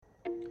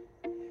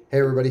Hey,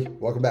 everybody,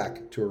 welcome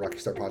back to a Rocky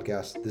Start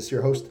podcast. This is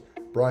your host,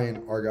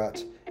 Brian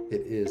Argot.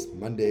 It is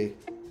Monday,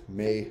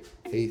 May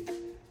 8th.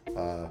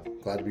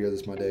 Glad to be here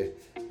this Monday.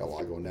 Got a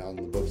lot going down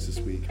in the books this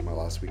week. My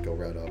last week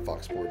over at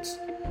Fox Sports.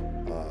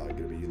 Going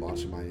to be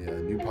launching my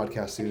new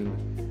podcast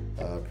soon.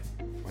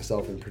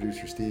 Myself and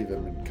producer Steve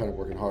have been kind of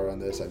working hard on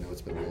this. I know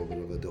it's been a little bit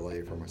of a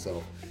delay for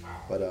myself,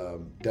 but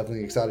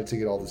definitely excited to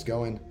get all this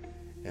going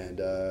and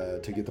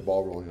to get the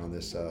ball rolling on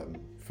this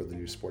for the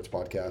new sports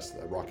podcast.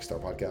 The Rocky Star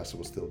podcast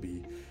will still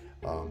be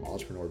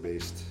entrepreneur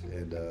based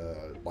and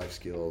life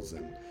skills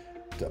and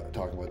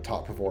talking about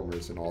top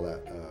performers and all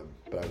that.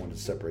 But I wanted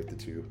to separate the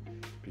two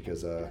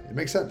because it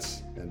makes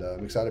sense, and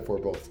I'm excited for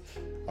both.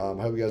 I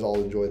hope you guys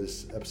all enjoy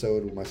this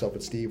episode with myself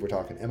and Steve. We're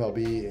talking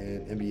MLB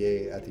and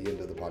NBA at the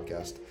end of the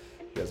podcast.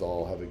 You guys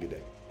all have a good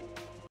day.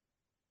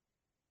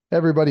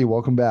 Everybody,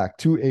 welcome back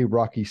to a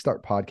Rocky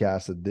Start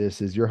podcast.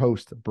 This is your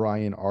host,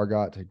 Brian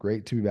Argot.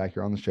 Great to be back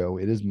here on the show.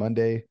 It is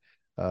Monday.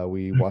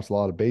 We watched a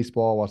lot of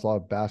baseball, watched a lot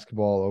of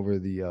basketball over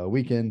the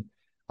weekend.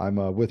 I'm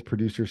with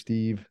producer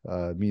Steve.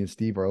 Me and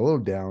Steve are a little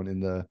down in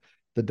the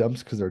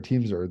dumps because our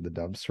teams are in the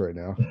dumps right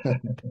now.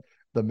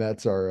 The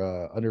Mets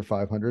are under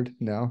 500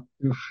 now.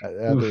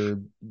 After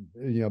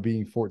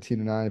being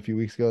 14-9 a few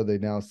weeks ago, they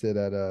now sit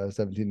at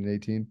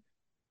 17-18,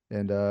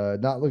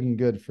 and not looking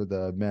good for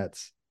the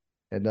Mets.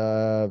 And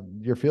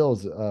your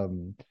feels,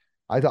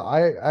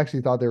 I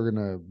actually thought they were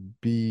gonna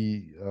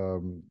be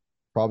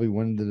probably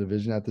win the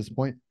division at this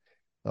point,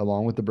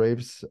 along with the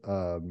Braves.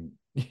 I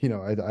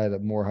had a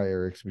more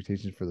higher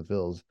expectations for the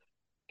Phils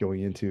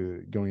going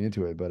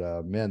into it,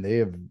 but man, they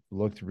have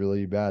looked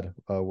really bad.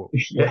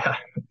 Yeah.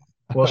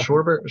 Well,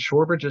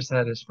 Schwarber just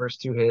had his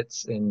first two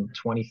hits in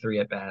 23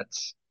 at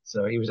bats.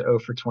 So he was 0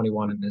 for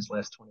 21 in his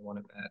last 21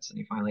 at bats, and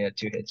he finally had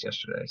two hits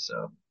yesterday.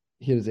 So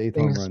he had his eighth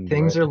home things run,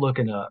 things right? are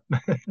looking up.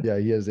 Yeah,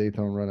 he has eighth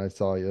home run. I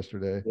saw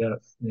yesterday. Yeah,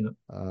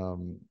 yeah,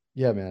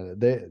 Yeah, man,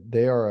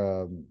 they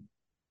are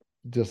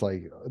just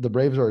like the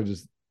Braves are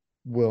just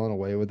willing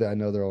away with it. I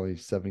know they're only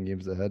 7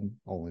 games ahead,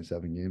 only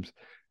 7 games.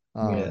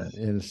 yeah.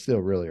 And it's still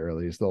really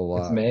early. It's still a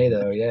It's lot. May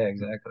though. Yeah,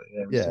 exactly.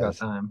 Yeah, we still got Yes.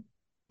 time.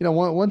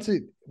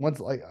 Once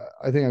like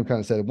I think I've kind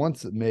of said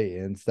once May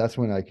ends, that's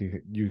when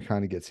you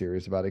kind of get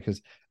serious about it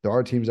because there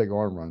are teams that go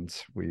on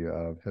runs. We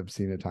have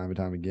seen it time and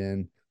time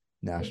again.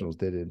 Yeah, Nationals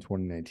did it in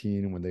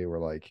 2019 when they were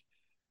like,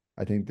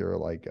 I think they were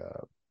like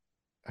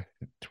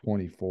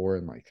 24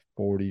 and like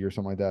 40 or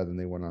something like that. Then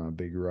they went on a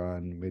big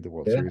run, made the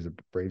World yeah, Series. The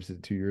Braves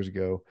did 2 years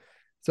ago.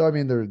 So I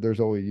mean, there's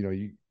always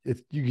you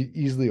can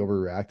easily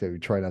overreact. We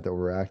try not to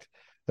overreact.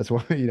 That's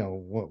why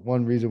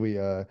one reason we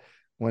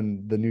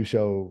when the new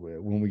show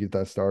when we get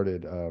that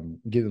started,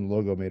 getting the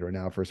logo made right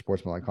now for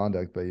sportsmanlike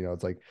conduct. But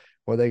it's like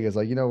one thing is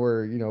like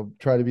we're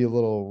try to be a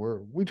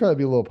little we try to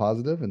be a little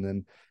positive, and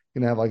then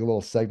gonna have like a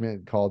little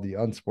segment called the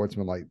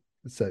unsportsmanlike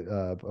set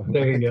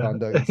there you go.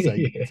 conduct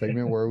Yeah.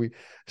 segment where we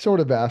sort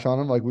of bash on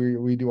them like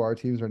we do our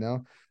teams right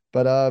now.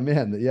 But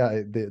man,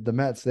 yeah, the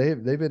Mets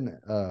they've been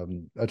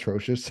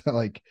atrocious.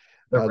 Like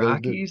The they're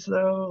Rockies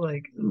though,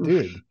 like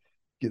oof.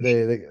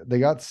 dude, they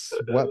got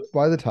swept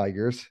by the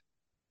Tigers.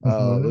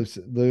 Mhm.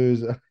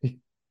 Lose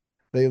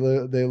they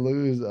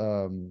lose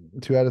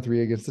 2 out of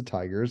 3 against the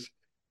Tigers.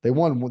 They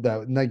won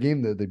that in that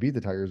game that they beat the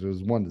Tigers. It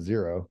was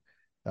 1-0.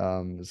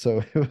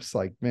 So it was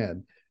like,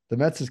 man, the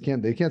Mets just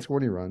can't score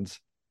any runs.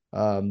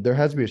 There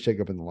has to be a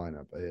shakeup in the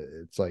lineup.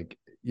 It's like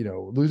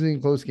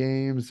losing close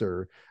games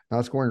or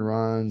not scoring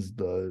runs.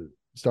 The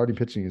starting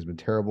pitching has been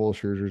terrible.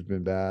 Scherzer's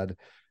been bad.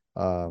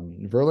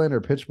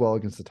 Verlander pitched well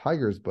against the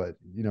Tigers, but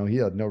he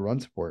had no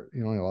run support.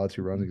 He only allowed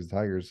 2 runs against the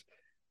Tigers.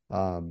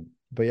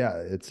 But yeah,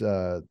 it's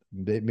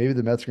maybe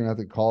the Mets are gonna have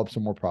to call up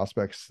some more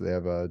prospects. They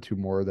have two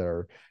more that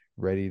are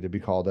ready to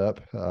be called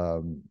up.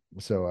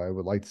 So I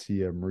would like to see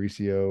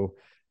Mauricio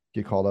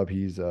get called up.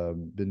 He's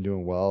been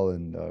doing well,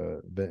 and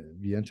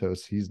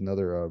Vientos, he's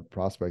another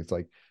prospect. It's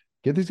like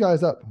get these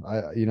guys up.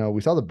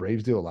 We saw the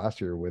Braves do it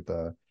last year with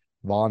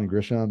Vaughn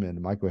Grisham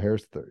and Michael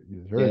Harris third.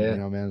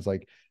 Yeah, Man, it's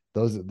like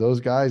those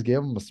guys gave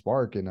them a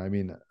spark, and I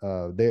mean,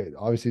 they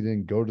obviously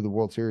didn't go to the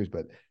World Series,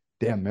 but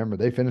damn, remember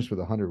they finished with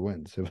 100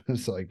 wins.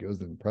 It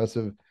was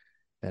impressive,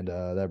 and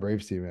that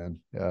Braves team,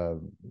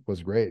 man,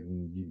 was great.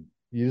 And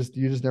you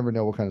just never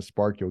know what kind of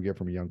spark you'll get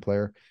from a young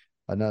player.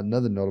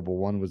 Another notable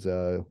one was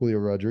Julio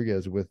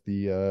Rodriguez with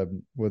the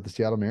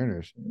Seattle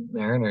Mariners,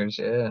 Mariners.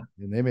 Yeah,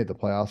 and they made the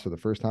playoffs for the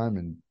first time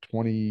in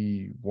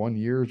 21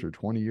 years or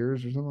 20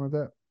 years or something like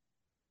that.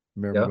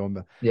 Remember yep,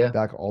 going yeah.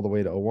 back all the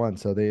way to 01,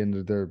 so they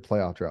ended their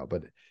playoff drought.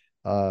 But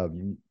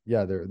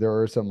yeah, there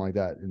are something like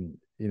that, and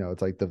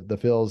it's like the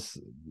Phils,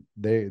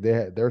 they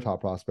had their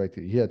top prospect.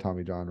 He had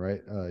Tommy John,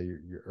 right?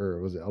 Or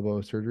was it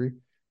elbow surgery?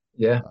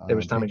 Yeah, it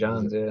was Tommy Was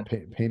Johns. it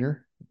Yeah.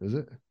 Painter? Is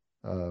it?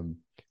 Um,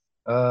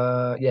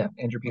 Yeah,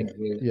 Andrew yeah, Painter.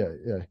 Yeah.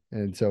 yeah.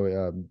 And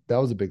so that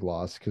was a big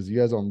loss because you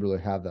guys don't really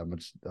have that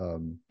much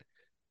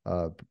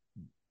uh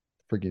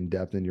freaking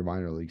depth in your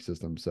minor league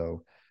system.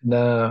 So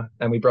No,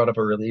 and we brought up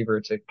a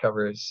reliever to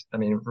cover his. I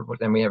mean,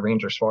 and we have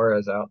Ranger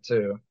Suarez out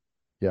too,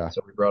 yeah,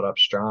 so we brought up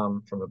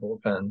Strom from the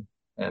bullpen,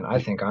 And I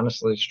think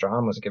honestly,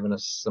 Strom was giving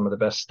us some of the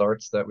best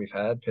starts that we've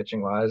had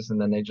pitching wise, and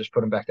then they just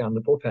put him back down in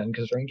the bullpen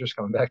because Rangers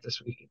coming back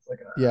this week. It's like,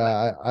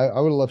 Yeah, I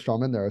would have left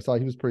Strom in there. I saw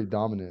he was pretty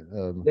dominant.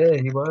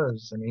 yeah, he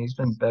was. I mean, he's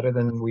been better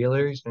than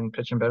Wheeler. He's been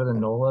pitching better than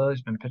Nola.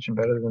 He's been pitching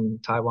better than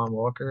Taiwan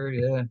Walker.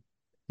 Yeah,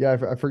 Yeah,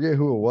 I forget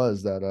who it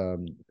was that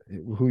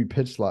who he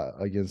pitched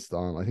against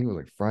on. I think it was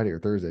like Friday or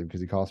Thursday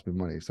because he cost me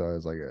money. So I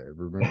was like, I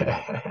remember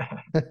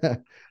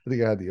that. I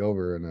think I had the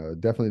over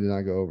and definitely did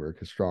not go over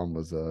because Strom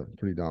was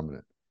pretty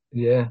dominant.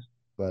 yeah,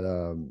 But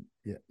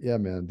yeah, yeah,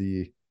 man.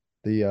 The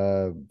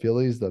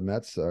Phillies, the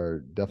Mets are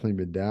definitely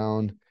been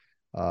down.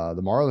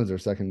 The Marlins are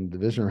second in the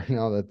division right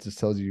now. That just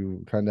tells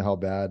you kind of how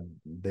bad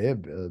they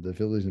have the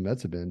Phillies and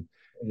Mets have been.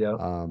 yeah,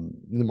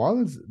 The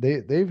Marlins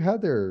they've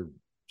had their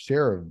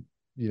share of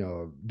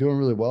doing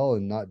really well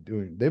and not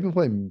doing. They've been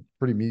playing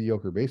pretty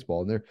mediocre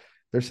baseball, and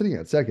they're sitting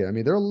at second. I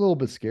mean, they're a little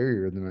bit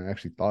scarier than I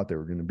actually thought they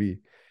were going to be.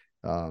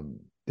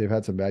 They've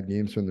had some bad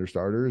games from their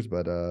starters,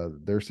 but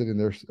they're sitting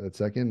there at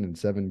second and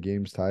 7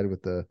 games tied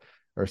with the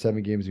or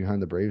 7 games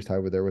behind the Braves, tied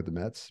with the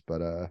Mets.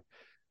 But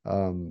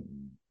um,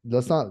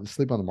 let's not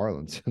sleep on the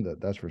Marlins.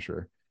 That's for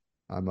sure.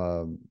 I'm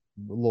a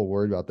little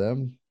worried about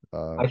them.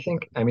 I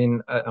think. I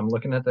mean, I'm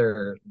looking at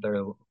their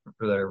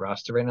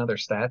roster right now, their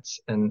stats,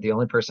 and the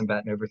only person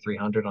batting over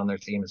 300 on their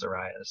team is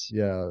Arias.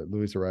 Yeah,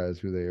 Luis Arias,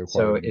 who they acquired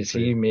So in the is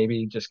he trade.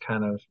 maybe just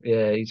kind of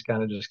yeah, he's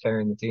kind of just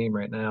carrying the team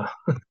right now.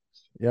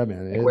 Yeah,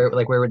 man.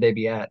 Like where would they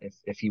be at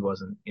if he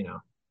wasn't,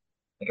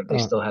 like if they Uh,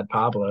 still had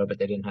Pablo but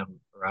they didn't have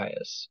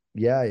Arias?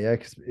 yeah, yeah.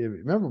 Because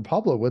remember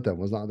Pablo with them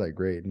was not that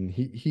great, and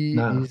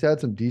No. he's had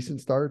some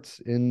decent starts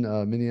in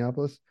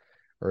Minneapolis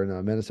or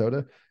in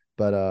Minnesota,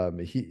 but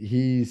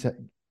he's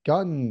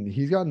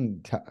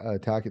gotten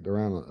tackled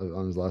around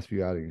on his last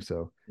few outings.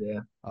 So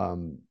Yeah.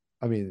 um,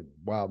 I mean,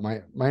 wow,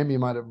 Miami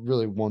might have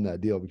really won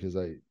that deal because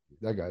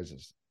that guy's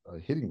just a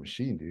hitting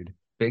machine, dude.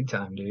 Big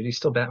time, dude. He's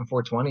still batting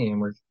 420 and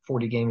we're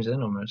 40 games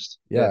in almost.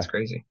 Yeah, it's Yeah,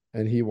 crazy.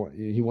 and he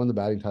won the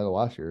batting title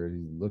last year.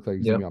 He looked like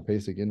he's gonna Yep. be on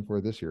pace again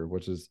for this year,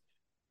 which is,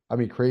 I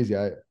mean, crazy.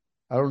 I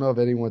don't know if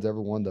anyone's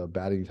ever won the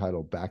batting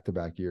title back to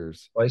back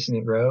years. Twice in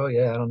a row.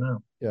 Yeah, I don't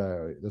know.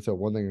 Yeah, that's a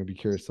one thing I'd be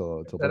curious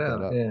to Check that look that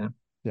out. up. Yeah.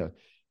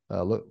 Yeah,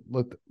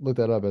 look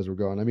that up as we're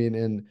going. I mean,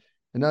 and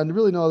then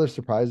really no other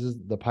surprises.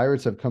 The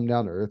Pirates have come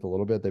down to earth a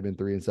little bit. They've been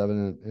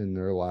 3-7 in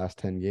their last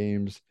 10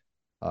 games.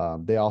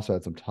 They also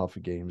had some tough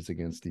games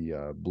against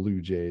the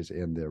Blue Jays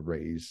and the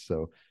Rays.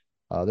 So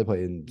they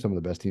play in some of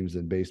the best teams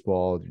in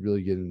baseball.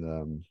 Really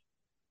getting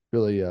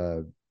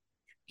really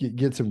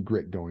get some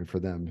grit going for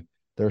them.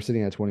 They're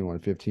sitting at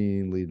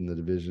 21-15, leading the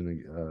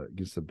division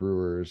against the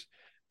Brewers.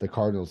 The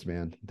Cardinals,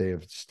 man, they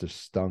have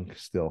just stunk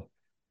still.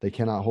 They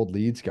cannot hold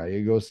leads.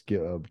 Gallegos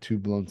get 2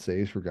 blown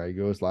saves for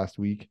Gallegos last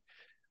week.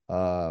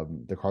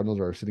 The Cardinals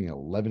are sitting at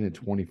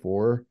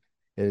 11-24.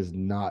 It is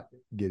not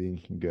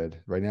getting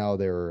good right now.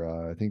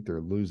 I think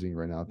they're losing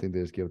right now. I think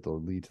they just give the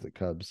lead to the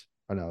Cubs.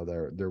 I know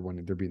they're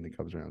winning. They're beating the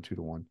Cubs right now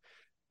 2-1,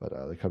 but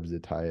the Cubs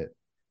did tie it.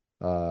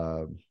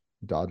 Uh,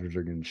 Dodgers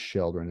are getting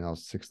shelled right now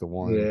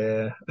 6-1.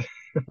 Yeah.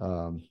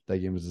 That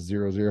game was a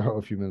 0-0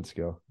 a few minutes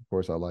ago. Of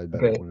course, I lied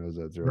about it Okay. when it was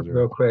at 0-0.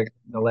 Real quick.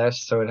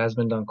 So it has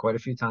been done quite a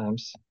few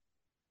times.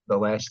 The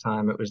last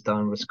time it was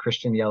done was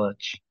Christian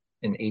Yelich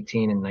in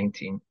 18 and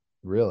 19.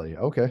 Really?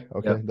 Okay,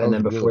 okay. Yep. That And was then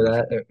really before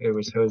that, recent. it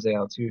was Jose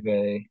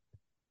Altuve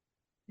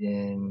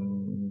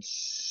in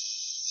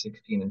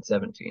 16 and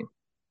 17.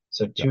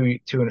 So Yeah.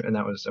 two, and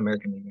that was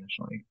American League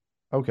National League.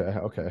 Okay,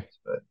 okay.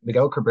 But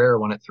Miguel Cabrera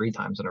won it 3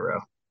 times in a row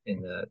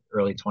in the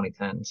early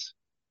 2010s.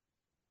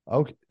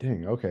 Okay,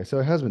 dang. Okay, so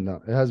it has been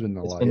done. It has been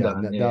a It's lot. been Yeah,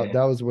 done. that Yeah.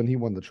 that was when he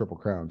won the Triple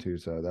Crown too.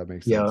 So that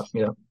makes Yeah. sense.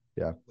 Yeah.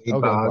 Yeah. Wade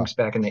Okay. Wow. Boggs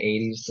back in the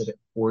 80s did it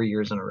 4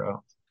 years in a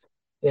row.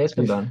 Yeah, it's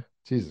been Jeez, done.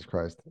 Jesus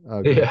Christ.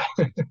 Okay. Yeah.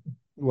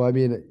 Well, I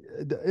mean,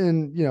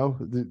 and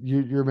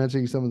you're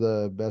mentioning some of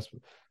the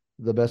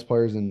best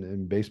players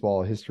in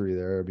baseball history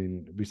there. I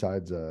mean,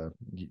 besides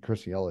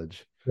Christian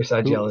Yelich,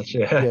 Besides who, Yelich,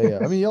 yeah. yeah, yeah.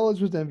 I mean,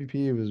 Yelich was the MVP.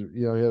 He was,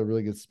 he had a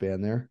really good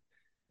span there.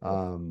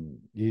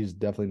 He's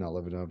definitely not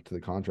living up to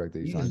the contract that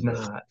he He's signed, but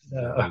not.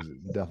 no, No.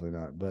 he's definitely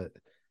not. But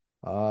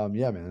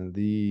yeah, man,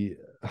 the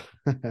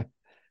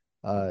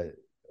uh,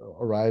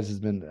 Arias has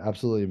been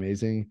absolutely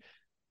amazing.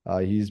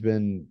 He's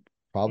been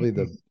probably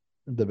the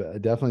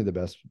definitely the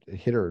best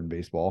hitter in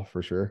baseball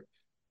for sure.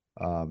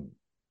 Um,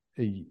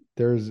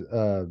 there's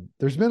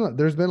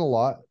been a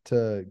lot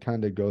to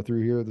kind of go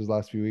through here these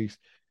last few weeks.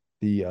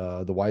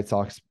 The White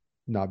Sox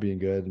not being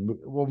good. And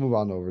we'll move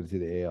on over to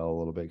the AL a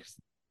little bit because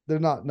there's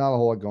not a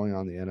whole lot going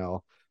on in the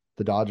NL.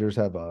 The Dodgers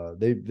have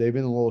they've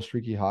been a little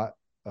streaky hot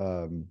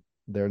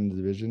there in the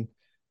division.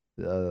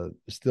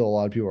 Still a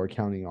lot of people are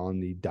counting on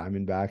the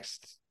Diamondbacks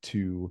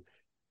to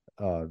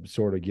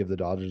sort of give the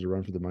Dodgers a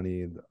run for the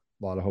money.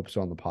 A lot of hopes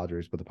on the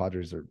Padres, but the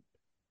Padres are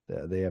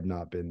they have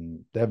not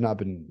been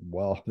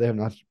well. They have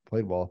not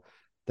played well.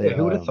 Yeah, They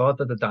who would have thought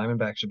that the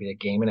Diamondbacks should be a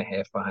game and a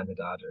half behind the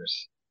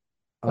Dodgers?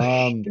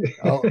 And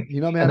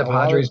man, the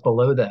Padres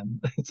below them.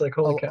 It's like,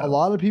 holy a cow.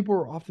 lot of people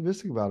are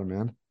optimistic about him,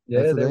 man.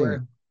 That's Yeah, the they thing.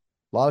 were.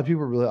 A lot of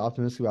people are really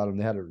optimistic about him.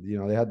 They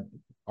had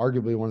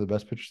arguably one of the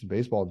best pitchers in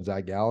baseball, and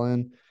Zach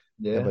Gallen.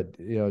 Yeah. But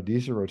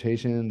decent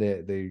rotation.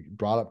 They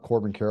brought up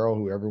Corbin Carroll,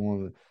 who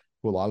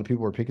a lot of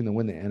people were picking to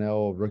win the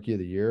NL Rookie of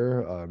the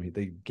Year.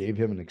 They gave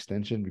him an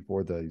extension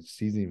before the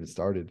season even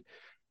started.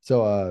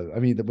 So I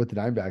mean, with the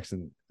Diamondbacks,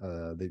 and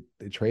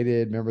they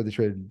traded. Remember, they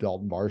traded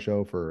Dalton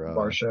Varsho for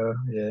Barsha.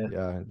 Yeah.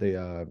 yeah, they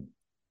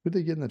who'd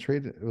they get in the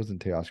trade? It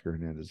wasn't Teoscar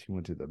Hernandez. He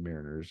went to the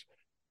Mariners.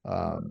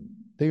 I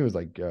think it was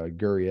like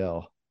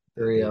Gurriel.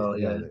 Uriel.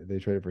 Yeah. They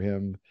traded for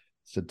him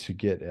to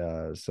get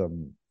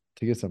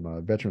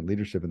some veteran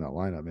leadership in that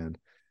lineup, man.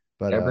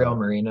 But Gabriel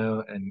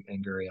Marino and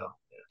Gurriel.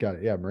 got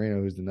it. Yeah,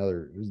 Moreno, who's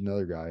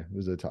another guy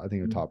who's I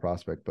think a Mhm. top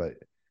prospect, but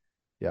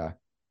yeah.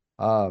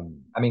 I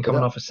mean, But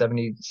coming off a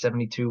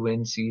 72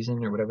 win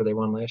season or whatever they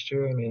won last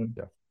year, I mean,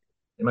 yeah.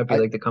 it might be I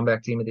like the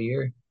comeback team of the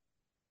year.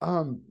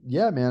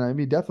 yeah, man. I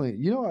mean, definitely.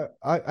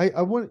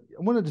 I want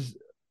to just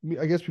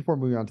I guess before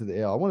moving on to the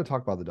AL, I want to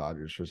talk about the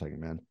Dodgers for a second,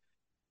 man.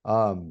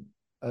 Um,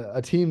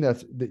 a team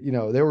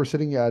they were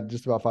sitting at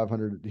just about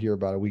 500 here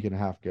about a week and a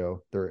half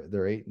ago. They're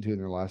 8-2 in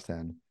their last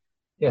 10.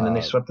 Yeah, and then they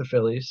Uh, swept the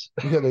Phillies.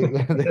 yeah,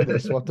 they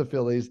swept the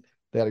Phillies.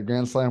 They had a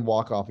grand slam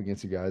walk off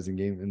against you guys in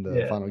the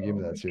Yeah. final game Oh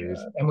of my that series.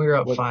 God. And we were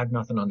up What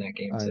 5-0 on that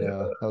game I too.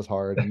 know that was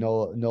hard.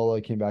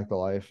 Nola came back to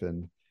life,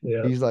 and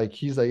Yeah. he's like,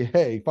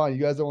 hey, fine, you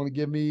guys don't want to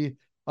give me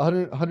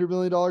 $100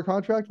 million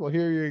contract? Well,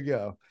 here you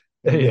go.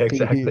 And Yeah, he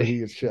exactly.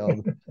 gets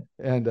shelled,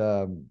 and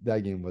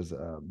that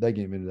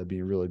game ended up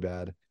being really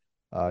bad.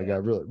 Yeah.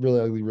 Got really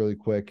ugly really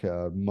quick.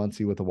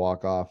 Muncy with the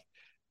walk off,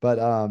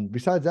 but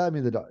besides that, I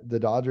mean the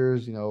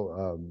Dodgers,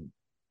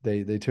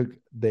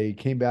 they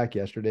came back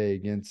yesterday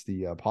against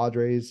the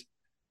Padres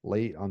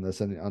late on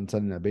Sunday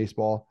Night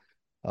Baseball.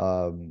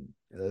 Um,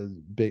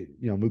 Big,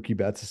 Mookie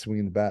Betts is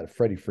swinging the bat.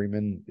 Freddie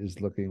Freeman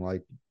is looking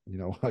like,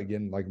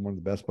 again, like one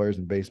of the best players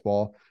in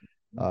baseball.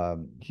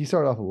 He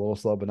started off a little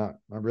slow, but not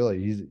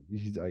really. He's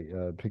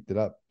picked it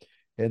up.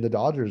 And the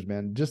Dodgers,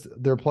 man, just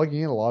they're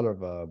plugging in a lot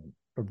of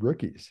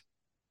rookies.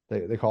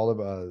 They called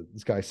him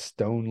this guy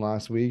Stone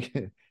last week.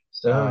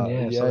 Stone,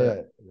 yeah, I saw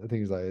that. Yeah. I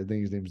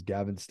think his name's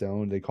Gavin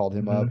Stone. They called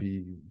him up. Hmm.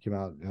 He came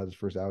out, had his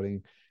first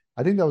outing.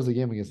 I think that was the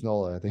game against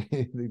Nola. I think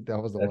that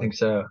was the I think one.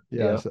 so.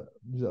 Yeah, Yeah.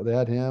 so they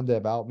had him. They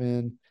have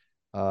Outman.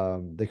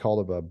 They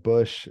called him a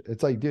Bush.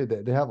 It's like,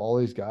 dude, they have all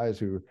these guys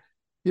who,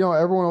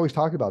 everyone always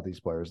talked about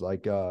these players.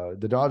 Like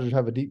the Dodgers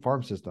have a deep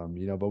farm system,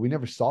 but we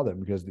never saw them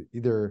because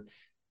either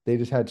they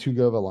just had too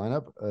good of a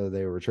lineup.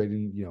 They were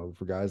trading,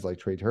 for guys like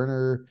Trey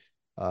Turner.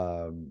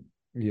 Um,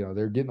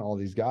 they're getting all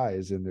these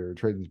guys and they're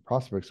trading these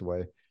prospects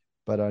away.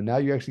 But now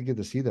you actually get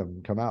to see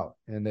them come out,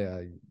 and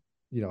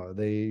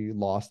they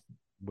lost.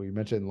 We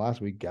mentioned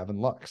last week, Gavin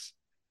Lux,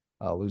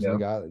 Yeah. losing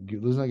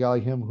a guy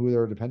like him who they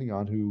were depending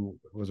on, who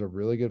was a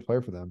really good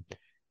player for them,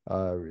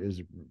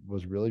 is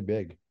was really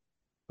big.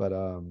 But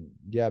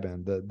yeah,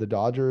 man, the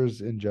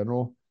Dodgers in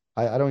general,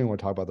 I don't even want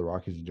to talk about the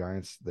Rockies and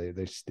Giants.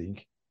 They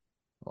stink.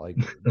 Like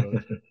Yeah.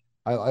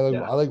 I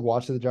like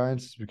watching the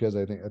Giants because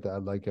I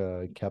like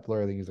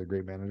Kepler. I think he's a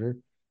great manager.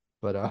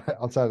 But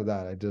outside of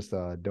that, I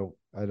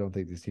don't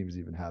think these teams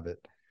even have it.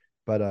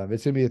 But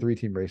it's gonna be a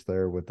 3-team race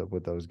there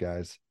with those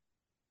guys.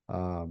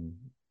 Um,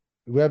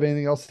 do we have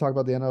anything else to talk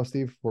about the NL,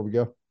 Steve, before we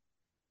go?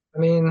 I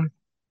mean,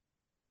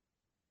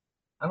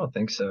 I don't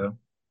think so.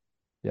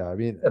 Yeah, I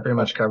mean, That pretty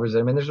much covers it.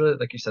 I mean, there's really,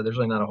 like you said, there's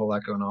really not a whole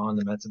lot going on.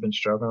 The Mets have been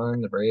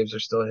struggling. The Braves are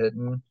still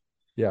hitting.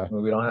 yeah, I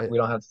mean, we don't have I, we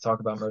don't have to talk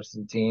about most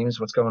of the teams.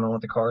 What's going on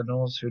with the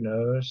Cardinals? Who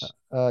knows?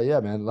 yeah,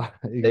 man.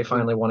 They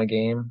finally won a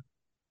game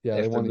Yeah, they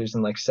after want to.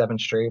 losing like seven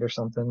straight or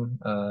something.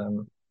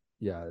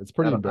 Yeah, it's I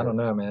pretty don't I don't embarrassing.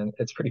 know, man.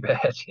 It's pretty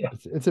bad. Yeah.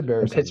 It's And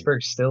embarrassing.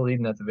 Pittsburgh's still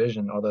leading that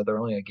division, although they're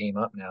only a game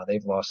up now.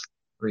 They've lost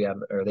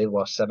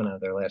seven out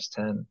of their last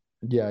 10.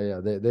 Yeah.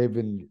 They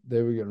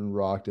were getting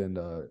rocked, and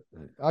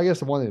I guess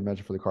the one they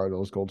mentioned for the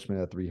Cardinals, Goldschmidt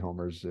had 3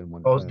 homers in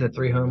Oh, it was the one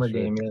three game homer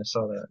yesterday. game. Yeah, I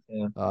saw that.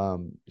 Yeah.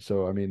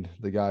 So I mean,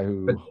 the guy But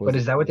who but was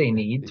is that what they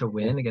need to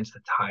win against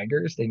the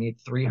Tigers? They need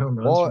three home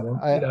runs from well,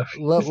 one, I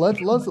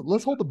come on.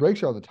 let's hold the brakes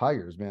here on the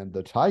Tigers, man.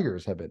 The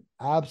Tigers have been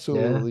Yeah.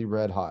 absolutely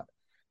red hot.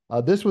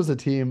 This was a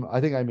team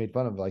I think I made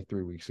fun of like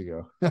 3 weeks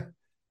ago.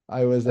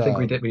 I was I think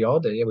we did. We all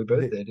did. Yeah, we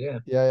both did. Yeah.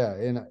 yeah,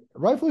 and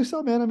rightfully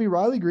so, man. I mean,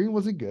 Riley Green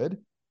wasn't good.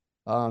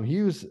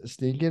 He was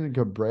stinking, and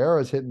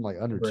Cabrera is hitting like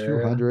under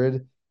Cabrera.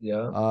 200.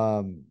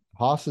 Yeah.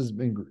 Haas has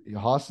been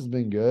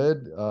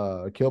good.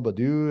 Akil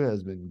Badu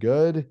has been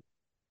good.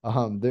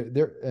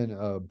 There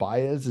and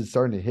Baez is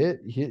starting to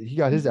hit. He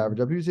got his Mhm. average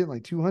up. He was hitting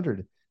like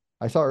 200.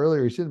 I saw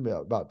earlier he's hitting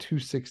about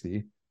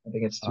 260. I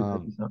think it's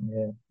 250 Um,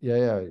 something. Yeah.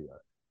 yeah.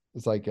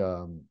 It's like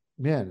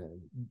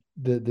man,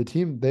 the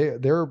team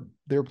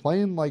they're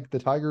playing like the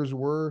Tigers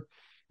were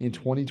in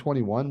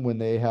 2021 when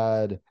they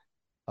had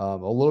a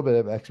little bit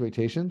of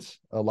expectations.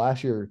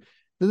 Last year,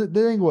 the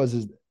thing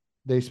is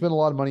they spent a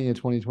lot of money in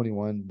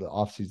 2021, the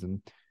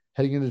offseason.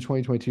 Heading into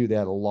 2022, they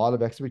had a lot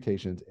of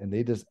expectations and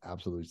they just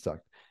absolutely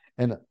sucked.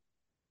 And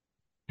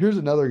here's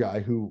another guy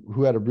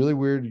who had a really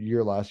weird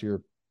year last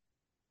year,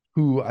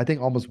 who I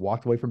think almost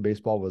walked away from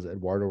baseball, was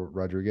Eduardo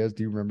Rodriguez.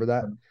 Do you remember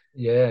that?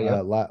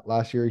 Yeah. Yep.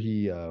 Last year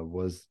he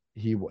was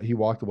he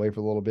walked away for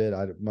a little bit.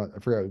 I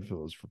forgot if it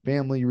was for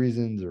family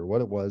reasons or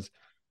what it was,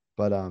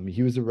 but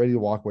he was ready to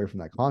walk away from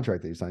that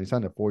contract that he signed. He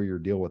signed a 4 year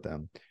deal with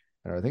them,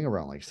 and I think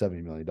around like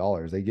 $70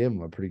 million. They gave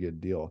him a pretty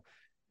good deal,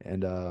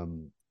 and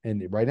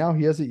right now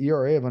he has an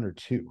ERA of under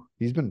 2.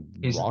 He's been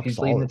rock He's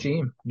leading the solid.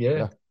 team. Yeah.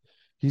 Yeah,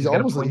 he's He's got a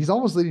almost point he's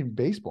almost leading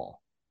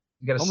baseball.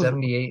 he's got a Almost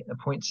 78 a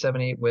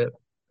 .78 whip.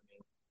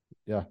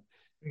 yeah,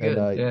 Pretty and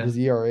good. Yeah. his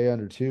ERA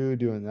under 2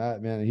 doing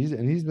that, man.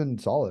 He's been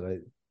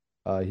solid.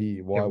 Yeah, I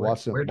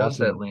watched where does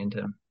that him land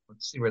him?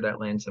 Let's see where that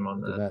lands him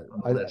with the Met.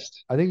 on the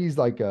list. I think he's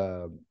like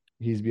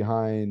he's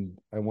behind.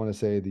 I want to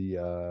say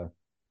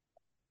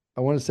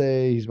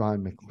he's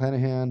behind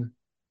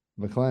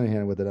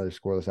McClanahan with another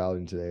scoreless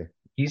outing today.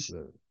 He's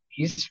The,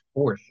 he's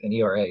fourth in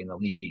ERA in the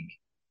league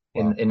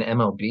wow. in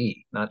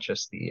MLB, not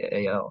just the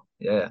AL.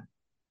 Yeah.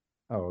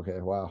 Oh,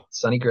 okay. Wow.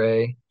 Sonny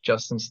Gray,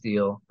 Justin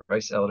Steele,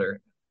 Bryce Elder,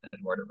 and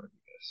Eduardo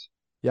Rodriguez.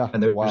 Yeah.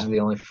 And those are Wow. the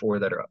only four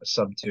that are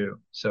sub two.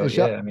 So And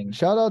yeah, I mean,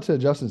 shout out to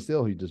Justin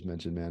Steele, who you just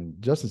mentioned, man.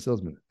 Justin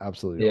Steele's been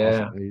absolutely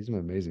awesome. yeah, He's been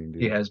amazing,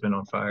 he dude. has been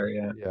on fire.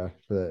 Yeah. Yeah,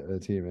 for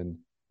that team.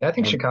 Yeah, I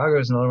think And Chicago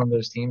is another one of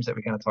those teams that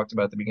we kind of talked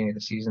about at the beginning of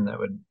the season that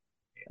would,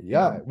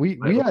 yeah, might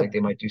look like they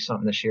might do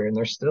something this year, and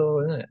they're still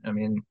in it. I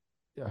mean,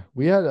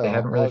 we had they a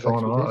haven't really lot of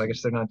fallen off. I guess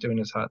expectations. they're not doing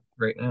as hot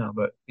right now,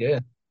 but yeah,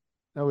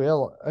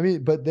 No, I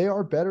mean, but they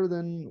are better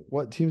than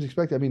what teams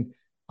expect. I mean,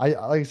 like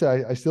I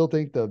said, I still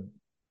think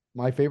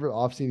my favorite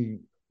offseason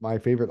my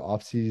favorite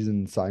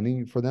offseason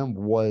signing for them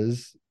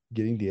was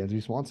getting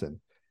Dansby Swanson,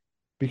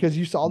 because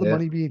you saw the yeah,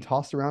 money being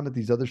tossed around at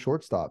these other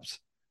shortstops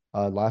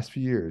last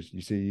few years.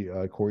 You see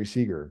Corey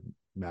Seager,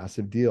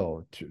 massive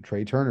deal.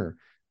 Trey Turner,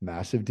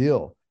 massive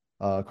deal.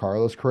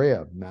 Carlos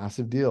Correa,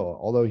 massive deal.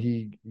 Although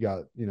he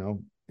got,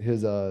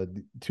 his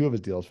two of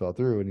his deals fell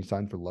through and he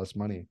signed for less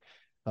money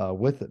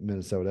with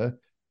Minnesota.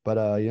 But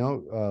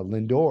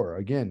Lindor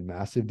again,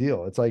 massive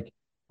deal. It's like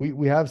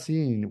we have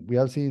seen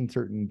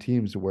certain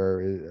teams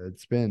where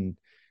it's been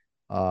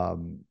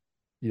um,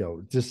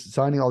 just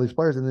signing all these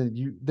players, and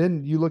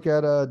then you look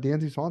at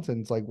Dansby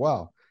Swanson. It's like,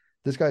 wow,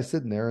 this guy's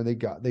sitting there, and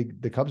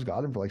the Cubs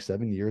got him for like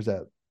 7 years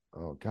at,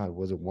 oh God,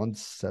 was it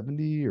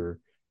 170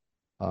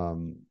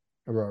 um,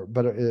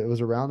 but it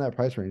was around that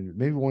price range,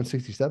 maybe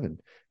 167.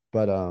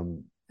 But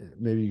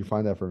maybe you can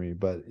find that for me.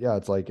 But yeah,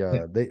 it's like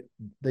yeah,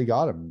 they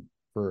got him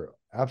for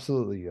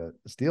absolutely a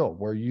steal.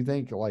 Where you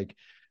think like,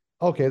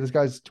 okay, this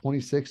guy's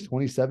 26,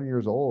 27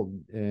 years old,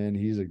 and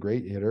he's a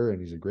great hitter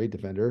and he's a great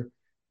defender,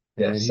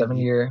 yeah. and he 7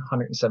 year,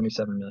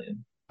 177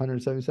 million.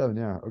 177.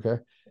 Yeah.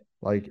 Okay.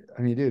 Like,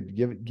 I mean, dude,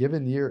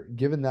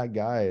 given that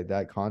guy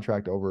that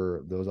contract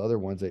over those other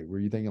ones that were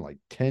you thinking like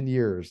 10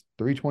 years,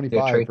 Yeah,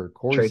 325 for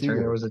Corey Trey Turner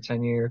Seager. was a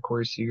 10 year.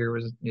 Corey Seager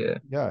was Yeah.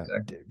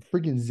 exactly.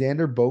 Freaking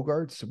Xander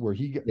Bogarts, where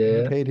you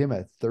Yeah, paid him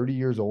at 30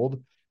 years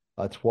old,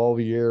 a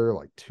 12-year,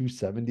 like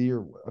 270,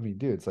 or I mean,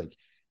 dude, it's like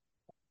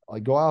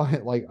go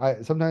out like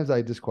I sometimes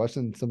I just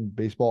question some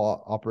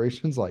baseball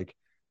operations like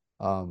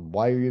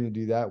why are you going to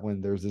do that when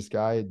there's this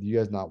guy? Do you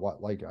guys not watch?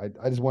 Like,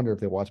 I just wonder if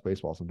they watch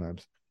baseball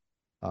sometimes.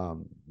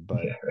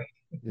 But yeah, right.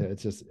 yeah,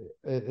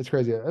 it's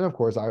crazy. And of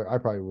course, I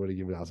probably would have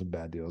given out some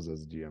bad deals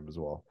as a GM as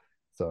well.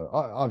 So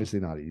obviously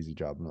not an easy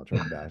job. I'm not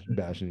trying to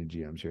bash any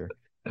GMs here,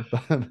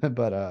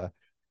 but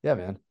yeah,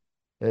 man,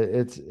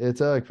 it's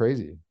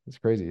crazy. It's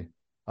crazy.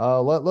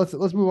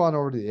 Let's move on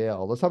over to the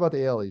AL. Let's talk about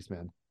the AL East,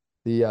 man.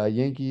 The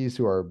Yankees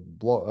who are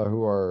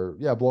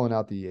blowing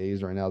out the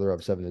A's right now. They're up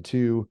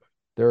 7-2.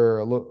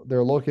 They're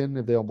looking,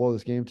 if they don't blow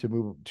this game, to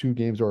move 2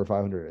 games over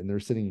 500, and they're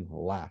sitting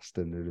last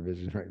in their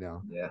division right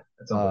now. Yeah,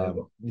 that's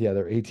unbelievable. Yeah,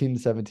 they're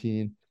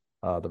 18-17.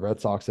 The Red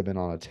Sox have been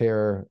on a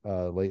tear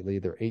lately.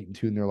 They're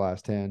 8-2 in their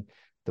last 10.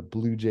 The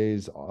Blue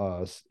Jays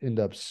end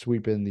up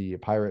sweeping the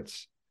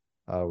Pirates.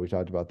 We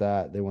talked about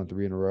that. They won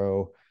 3 in a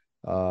row.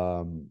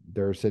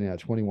 They're sitting at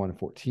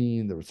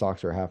 21-14. The Red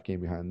Sox are a half game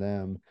behind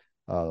them.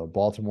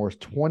 Baltimore's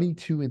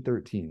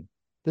 22-13.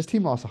 This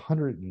team lost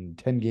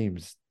 110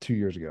 games 2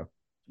 years ago.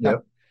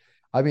 Yep.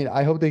 I mean,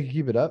 I hope they can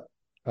keep it up.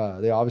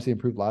 They obviously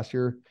improved last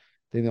year. I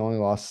think they only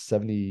lost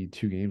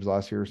 72 games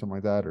last year or something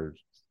like that, or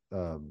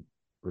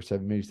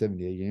maybe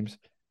 78 games.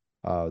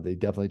 They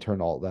definitely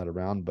turned all that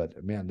around,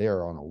 but man, they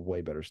are on a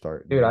way better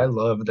start. Dude, And I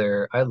love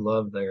their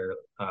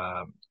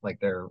like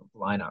their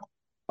lineup.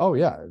 oh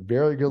yeah,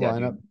 very good Yeah,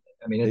 lineup. dude.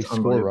 I mean, They it's score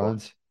unbelievable.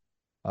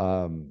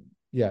 runs.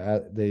 Yeah,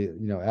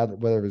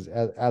 whether it was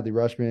Adley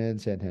Rushman,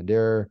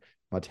 Santander,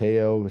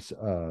 Mateo,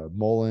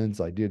 Mullins,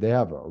 like dude, they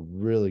have a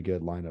really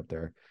good lineup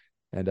there,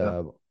 and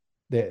Yep.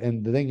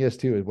 the thing is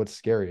too is what's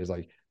scary is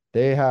like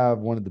they have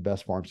one of the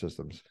best farm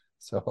systems.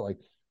 So like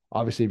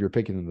obviously if you're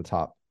picking in the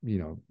top,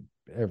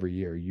 every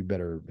year you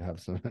better have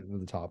some of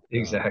the top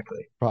Exactly.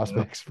 Yep.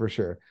 prospects for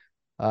sure.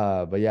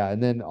 But yeah,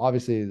 and then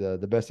obviously the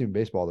best team in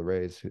baseball, the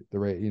Rays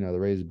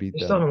beat They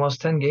still haven't them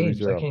lost 10 three games.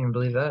 I zero. can't even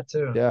believe that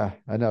too. Yeah,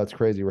 I know it's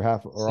crazy. We're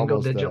Single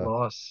almost digit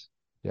loss.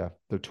 yeah,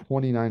 they're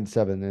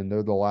 29-7, and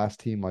they're the last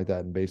team like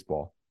that in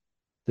baseball.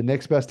 The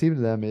next best team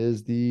to them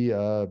is the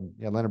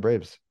Atlanta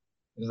Braves.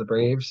 It was the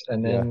Braves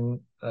and Yeah, then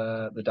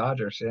the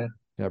Dodgers, yeah.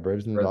 yeah,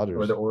 Braves and the Or the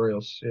Dodgers.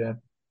 Orioles, yeah.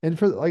 And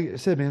for like I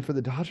said, man, for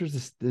the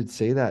Dodgers to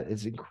say that,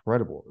 it's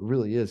incredible. It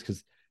really is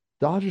because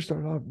Dodgers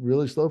started off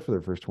really slow for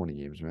their first 20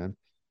 games, man.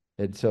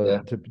 And so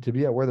Yeah, to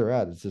be at where they're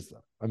at, it's just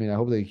I mean, I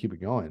hope they keep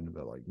it going,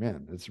 but like,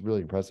 man, it's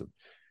really impressive.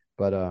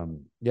 But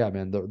yeah,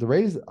 man, the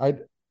Rays,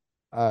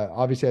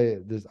 obviously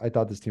I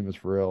thought this team was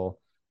for real.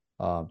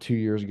 2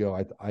 years ago,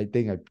 I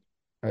think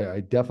I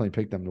definitely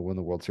picked them to win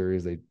the World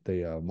Series. They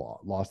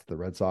lost to the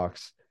Red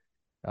Sox.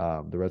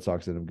 The Red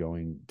Sox ended up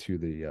going to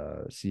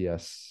the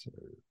CS.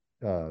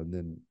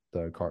 Then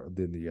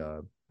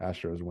the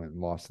Astros went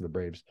and lost to the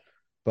Braves.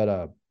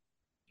 But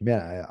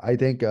man, I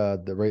think I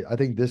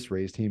think this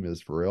Rays team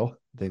is for real.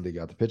 I think they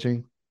got the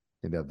pitching. I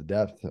think they have the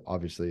depth.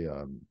 Obviously,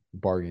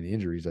 barring any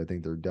injuries, I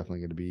think they're definitely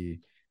going to be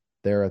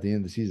there at the end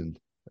of the season.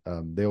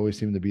 They always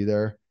seem to be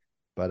there,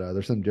 but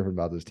there's something different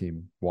about this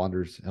team.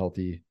 Wander's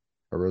healthy.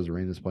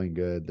 Rosarena's playing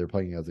good. They're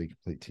playing as a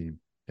complete team,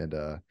 and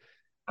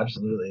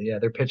absolutely. Yeah,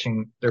 their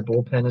pitching, their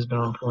bullpen has been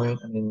on point.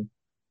 I mean,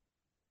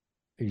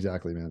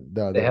 exactly, man.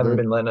 they haven't They're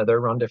been letting their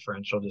run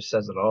differential just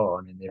says it all.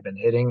 I mean, they've been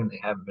hitting and they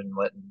haven't been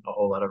letting a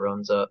whole lot of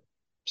runs up.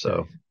 hey,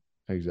 So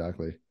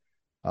exactly.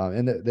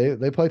 And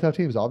they play tough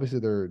teams. Obviously,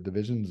 their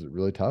division's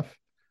really tough.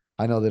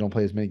 I know they don't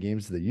play as many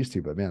games as they used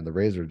to, but man, the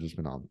Rays have just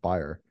been on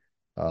fire.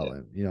 yeah,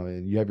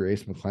 And you have your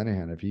ace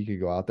McClanahan. If he could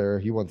go out there,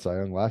 he won Cy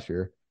Young last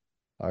year.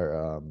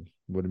 Or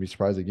wouldn't be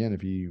surprised again if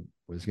he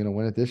was going to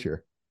win it this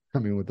year. I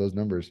mean, with those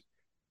numbers,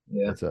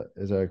 yeah,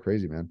 it's a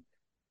crazy, man.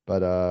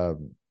 But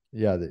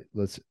yeah,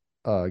 let's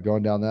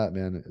going down that,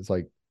 man. It's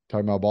like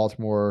talking about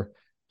Baltimore.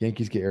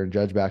 Yankees get Aaron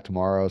Judge back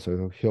tomorrow,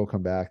 so he'll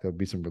come back. There'll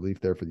be some relief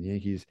there for the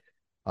Yankees.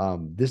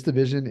 This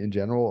division in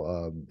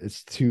general,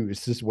 it's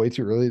just way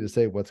too early to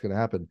say what's going to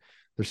happen.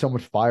 There's so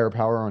much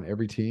firepower on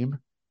every team.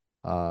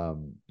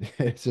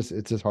 It's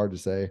just hard to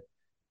say.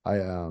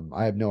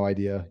 I have no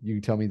idea. You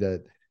can tell me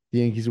that the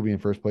Yankees will be in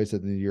first place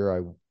at the end of the year.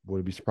 I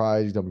wouldn't be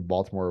surprised. You tell me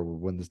Baltimore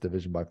would win this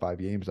division by 5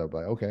 games. I'd be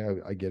like, okay,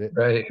 I get it.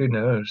 right. Who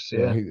knows?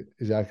 Yeah, Yeah,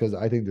 exactly.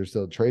 Because I think there's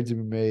still trades to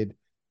be made.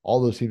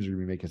 All those teams are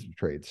going to be making some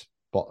trades.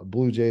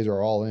 Blue Jays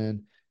are all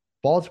in.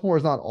 Baltimore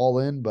is not all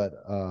in, but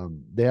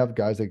they have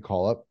guys they can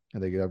call up,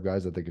 and they could have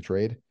guys that they could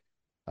trade.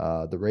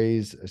 The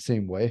Rays,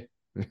 same way.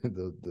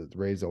 The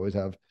Rays always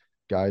have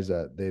guys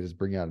that they just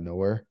bring out of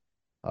nowhere.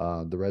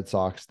 The Red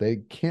Sox, they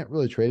can't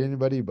really trade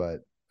anybody, but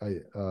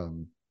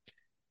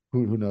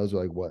who knows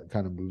like what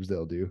kind of moves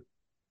they'll do.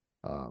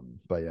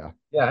 But yeah,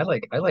 yeah. I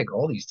like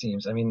all these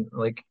teams. I mean,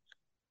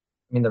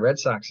 the Red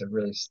Sox have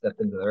really stepped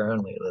into their own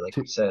lately. Like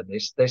you Two, said,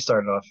 they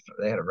started off,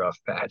 they had a rough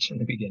patch in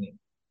the beginning.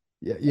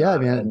 yeah,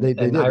 man, they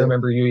And did. I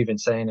remember you even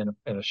saying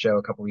in a show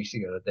a couple weeks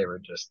ago that they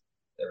were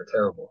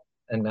terrible.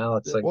 And now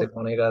it's like they've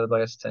Well, won 8 out of the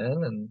last 10.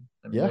 And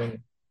I mean, yeah,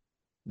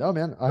 no,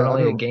 man, they're I've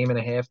only a been game and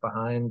a half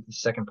behind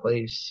second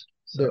place.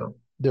 their So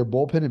their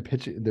bullpen and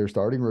pitching, their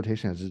starting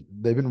rotation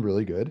they've been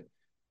really good.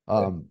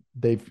 yeah,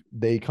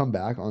 They come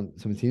back on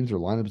some teams. Their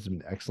lineup has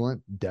been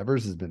excellent.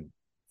 Devers has been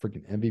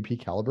freaking MVP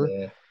caliber.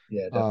 yeah,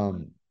 yeah,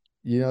 definitely.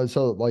 Um,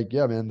 so like,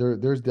 yeah, man,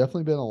 there's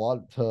definitely been a lot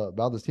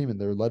about this team,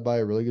 and they're led by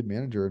a really good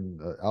manager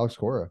and Alex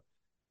Cora.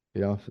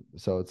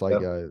 So it's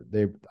like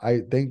Yep. I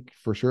think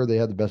for sure they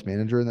had the best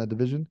manager in that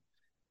division,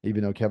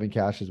 even though Kevin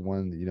Cash has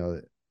won,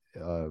 the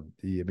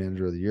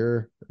manager of the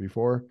year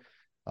before.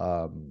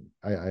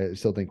 I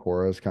still think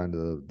Cora is kind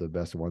of the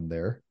best one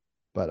there.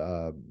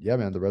 But yeah,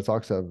 man, the Red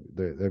Sox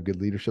they have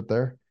good leadership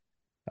there.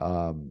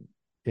 Um,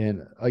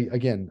 and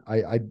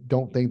I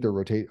don't think their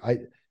rotate.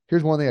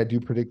 Here's one thing I do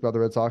predict about the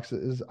Red Sox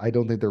is I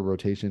don't think their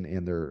rotation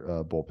and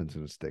their bullpen's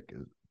going to stick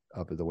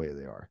up the way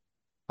they are.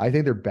 I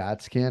think their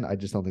bats can. I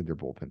just don't think their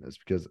bullpen is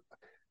because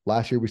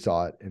last year we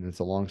saw it, and it's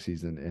a long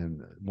season.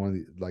 And one of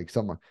the like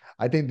someone,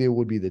 I think they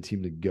would be the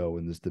team to go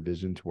in this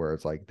division to where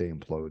it's like they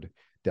implode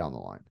down the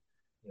line.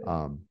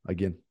 Yeah.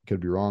 Again,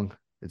 could be wrong.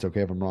 It's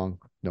okay if I'm wrong.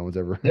 No one's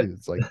ever. Yep.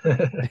 It's like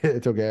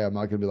it's okay. I'm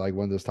not gonna be like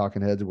one of those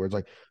talking heads where it's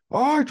like,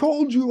 "Oh, I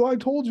told you, I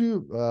told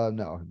you."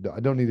 No, I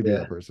don't need to be Yeah.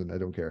 that person. I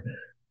don't care.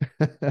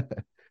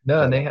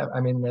 No, and But they have,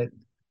 I mean,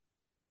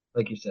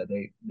 like you said,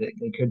 they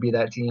could be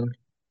that team.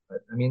 But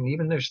I mean,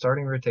 even their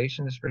starting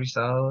rotation is pretty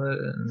solid.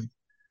 And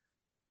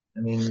I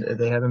mean,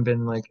 they haven't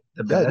been like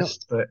the yeah, no.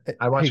 best, but Hey,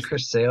 I watched yeah,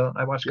 Chris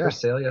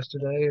Sale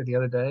yesterday or the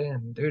other day,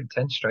 and dude,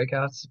 10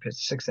 strikeouts, he pitched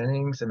 6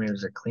 innings. I mean, it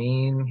was a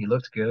clean. He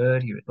looked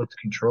good. He looked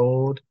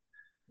controlled.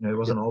 He yeah.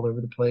 wasn't all over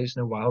the place,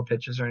 no wild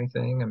pitches or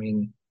anything. I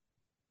mean,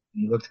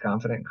 he looked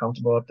confident and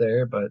comfortable up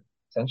there, but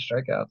 10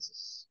 strikeouts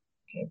is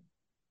can't,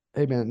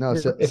 Hey, man. No,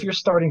 if your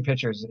starting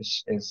pitcher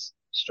is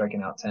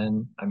striking out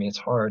 10, I mean, it's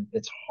hard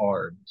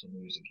to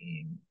lose a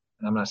game.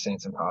 And I'm not saying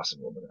it's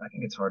impossible, but I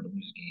think it's hard to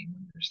lose a game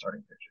when your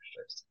starting pitcher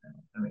strikes 10.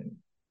 I mean,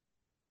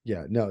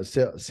 yeah, no.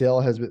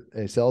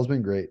 Sale's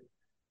been great.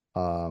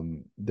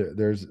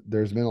 There's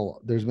been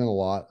a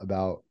lot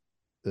about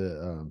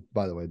the.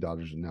 By the way,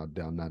 Dodgers are now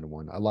down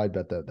 9-1. I lied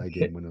about that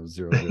game when it was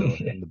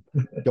 0-0 and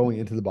going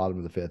into the bottom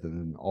of the fifth, and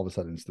then all of a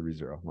sudden it's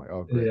 3-0. I'm like,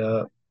 oh great.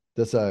 yeah.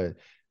 This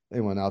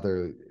anyone out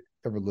there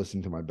ever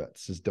listen to my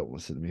bets? Just don't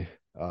listen to me.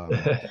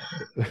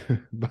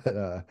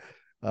 But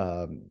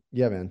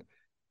yeah, man.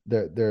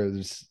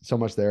 there's so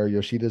much there.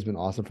 Yoshida's been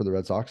awesome for the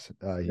Red Sox.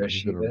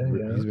 Yoshida,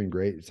 yeah. He's been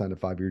great. He signed a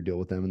 5-year deal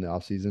with them in the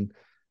offseason,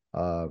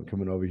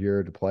 coming over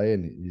here to play,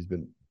 and he's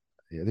been.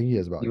 I think he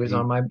has about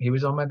eight. He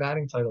was on my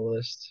batting title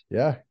list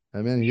Yeah, I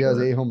mean for he has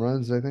sure. 8 home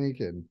runs, I think,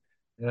 and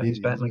Yeah, he, he's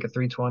batting he's like a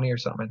 320 or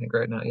something, I think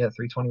right now. Yeah,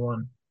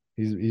 321.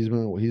 he's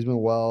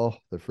been well.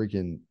 The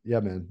freaking yeah,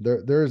 man.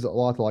 There's a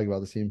lot to like about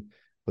this team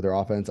with their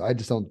offense. I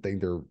just don't think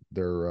their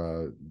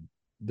The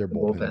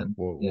bullpen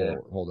bullpen. Yeah.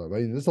 will hold up. I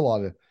mean, there's a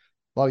lot of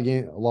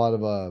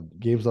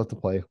games left to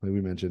play, like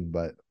we mentioned,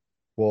 but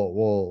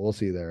we'll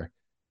see there.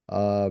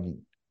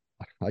 Um,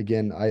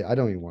 again, I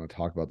don't even want to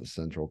talk about the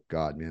Central.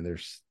 God, man, they're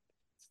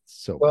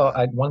so Well,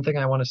 bad. one thing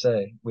I want to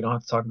say, we don't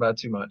have to talk about it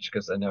too much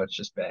because I know it's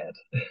just bad.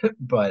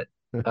 But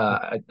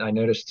I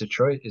noticed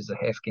Detroit is a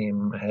half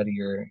game ahead of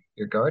your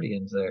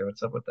Guardians there.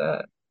 What's up with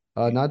that?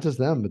 Not just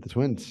them, but the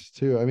Twins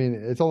too. I mean,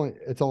 they're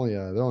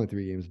only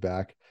 3 games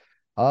back.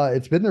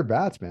 It's been their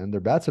bats, man. Their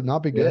bats have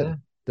not been good.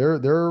 Yeah,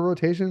 Their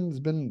rotation's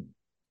been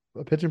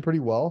pitching pretty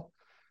well.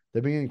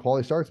 They've been getting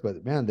quality starts,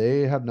 but man,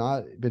 they have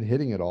not been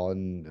hitting at all.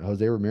 And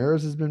Jose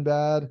Ramirez has been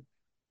bad.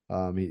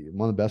 One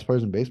of the best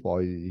players in baseball.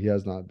 He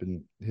has not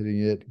been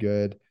hitting it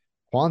good.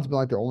 Juan's been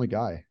like their only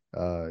guy.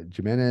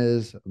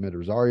 Jimenez, Ahmed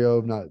Rosario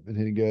have not been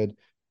hitting good.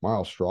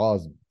 Miles Straw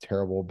is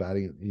terrible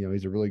batting.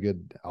 He's a really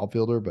good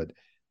outfielder, but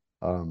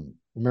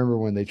remember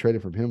when they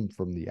traded from him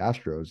from the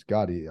Astros?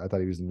 God, I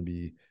thought he was going to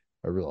be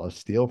a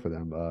steal for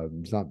them.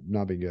 It's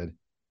not been good.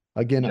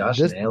 Again, Josh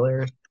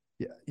Naylor.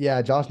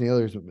 yeah, Josh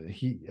Naylor's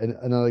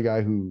another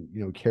guy who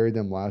carried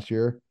them last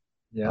year.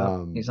 Yeah,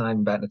 Um, he's not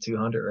even batting a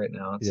 200 right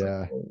now. It's like,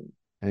 yeah, oh,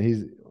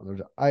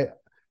 and I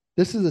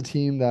this is a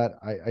team that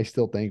I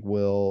still think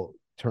will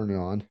turn it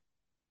on.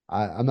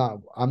 I'm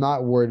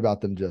not worried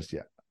about them just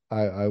yet.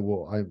 I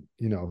will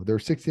they're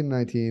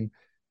 16-19.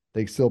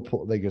 They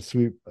can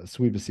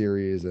sweep a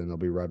series and they'll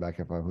be right back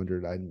at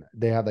 500.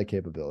 They have that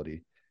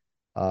capability.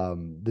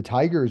 The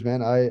Tigers,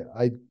 man, I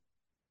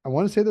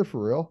want to say they're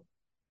for real.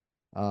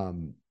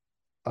 Um,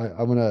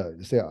 I'm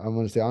gonna stay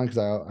on because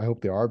I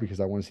hope they are because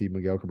I want to see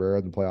Miguel Cabrera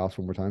in the playoffs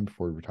one more time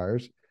before he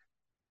retires.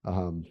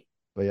 Um,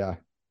 but yeah,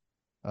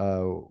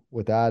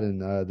 with that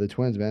and the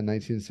Twins, man,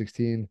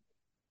 19-16.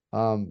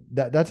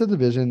 That's a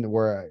division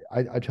where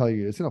I tell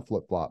you it's gonna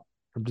flip flop.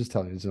 I'm just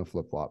telling you it's gonna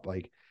flip flop.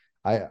 Like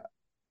I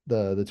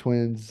the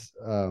Twins,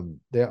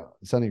 they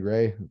Sonny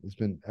Gray has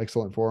been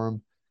excellent for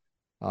them.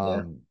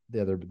 yeah.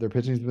 Yeah, their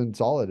pitching's been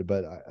solid,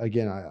 but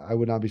again, I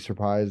would not be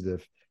surprised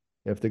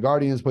if the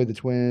Guardians played the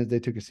Twins, they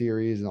took a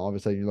series, and all of a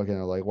sudden you're looking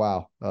at it like,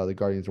 wow, the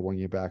Guardians are 1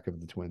 game back of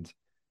the Twins.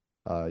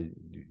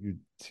 You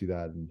see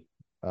that, and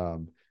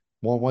um,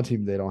 one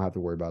team they don't have to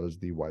worry about is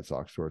the White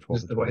Sox, who are 12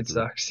 Just and the White 23.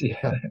 Sox, yeah.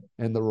 Yeah,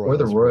 and the Or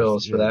the Royals, of course.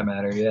 Royals for Yeah, that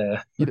matter,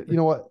 yeah. you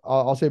know what?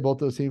 I'll say both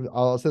those teams.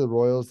 I'll say the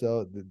Royals,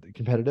 though, the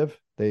competitive.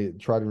 They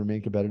try to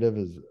remain competitive.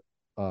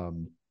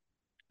 Um,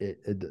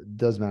 it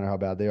does matter how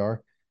bad they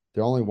are.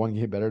 They're only 1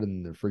 game better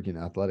than the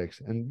freaking Athletics.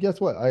 And guess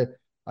what? I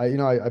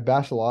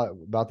bash a lot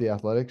about the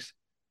Athletics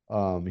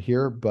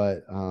here,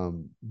 but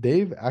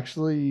they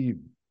actually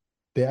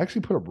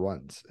put up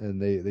runs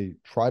and they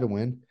try to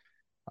win.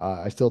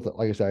 Like I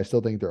said, I still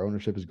think their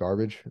ownership is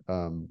garbage.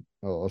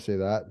 I'll say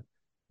that.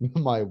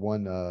 My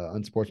one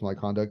unsportsmanlike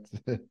conduct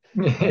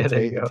Yeah,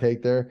 there you go.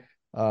 take there.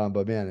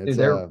 But man, Dude, it's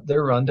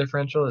their run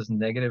differential is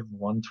negative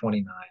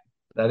 129.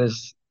 That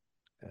is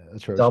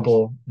atrocious.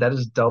 that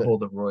is Uh, double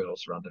the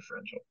Royals run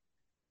differential.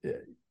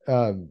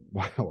 yeah,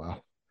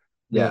 wow,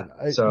 Yeah.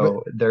 man.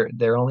 So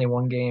they're only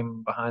 1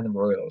 game behind the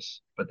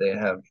Royals, but they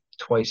have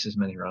twice as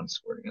many runs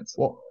scored against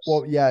the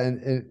Royals. Yeah,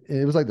 and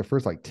it was like the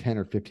first like 10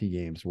 or 15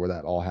 games where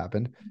that all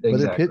happened. But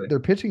Exactly. their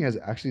pitching has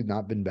actually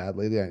not been bad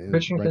lately.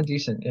 Pitching's been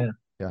decent, yeah.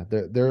 Yeah,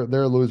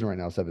 they're losing right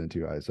now,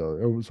 7-2 guys.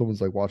 So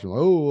someone's like watching, like,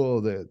 oh,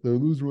 they're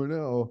losing right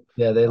now.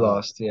 Yeah, they Uh,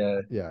 lost.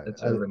 Yeah. yeah,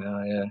 It's over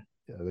now, yeah.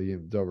 yeah, the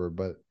game's over.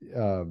 But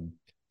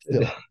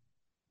still,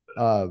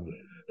 um,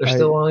 They're I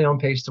still only on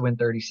pace to win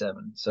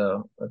 37.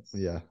 So let's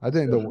yeah,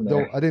 go from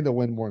there. I think they'll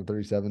win more than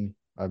 37.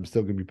 I'm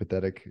still gonna be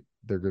pathetic.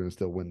 They're gonna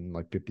still win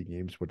like 50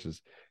 games, which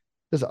is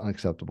just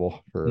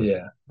unacceptable for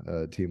Yeah.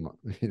 a team,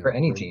 For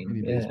any for team. any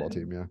Yeah. baseball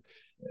team. Yeah.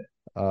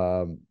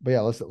 But yeah,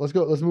 let's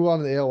move on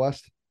to the AL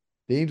West.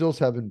 The Angels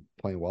have been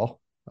playing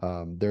well.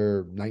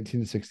 They're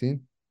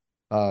 19-16.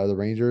 The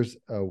Rangers,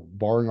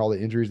 barring all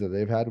the injuries that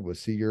they've had with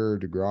Seager,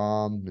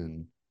 DeGrom,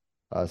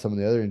 and some of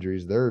the other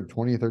injuries, they're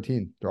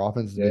 20-13. Their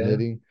offense has been Yeah.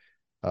 hitting.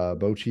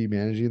 Bochy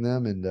managing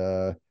them, and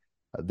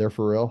they're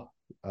for real.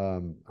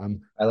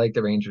 I'm I like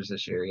the Rangers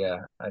this year. Yeah.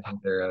 I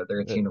think they're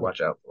a team to uh,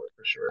 watch out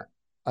for sure.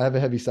 I have a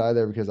heavy side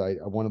there because I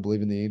want to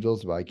believe in the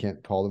Angels, but I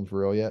can't call them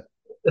for real yet.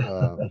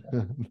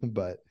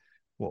 But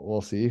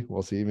we'll see.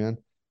 We'll see, man.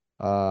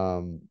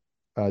 Um,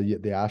 the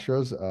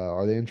Astros,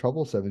 are they in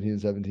trouble?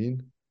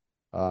 17-17.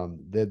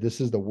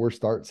 This is the worst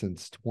start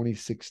since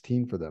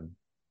 2016 for them.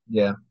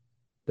 Yeah.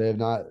 They have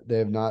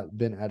not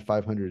been at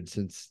 500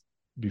 since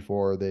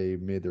before they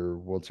made their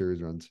World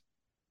Series runs.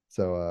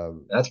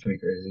 So That's pretty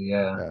crazy.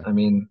 Yeah. yeah, I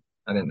mean,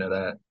 I didn't know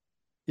that.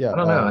 yeah, I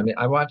don't know. I mean,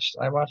 I watched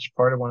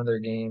part of one of their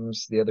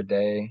games the other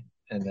day,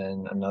 and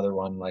then another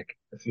one like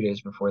a few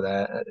days before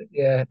that.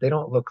 Yeah, they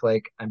don't look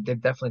like they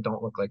definitely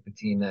don't look like the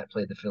team that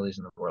played the Phillies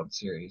in the World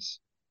Series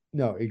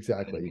No, by any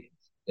exactly. means.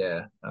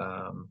 Yeah.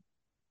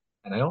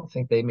 And I don't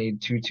think they made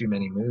too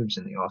many moves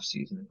in the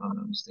offseason, if I'm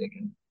not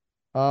mistaken.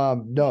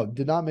 No,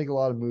 did not make a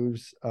lot of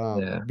moves.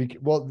 Yeah,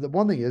 Well, the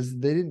one thing is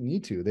they didn't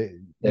need to. They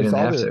they you didn't saw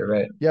have to, their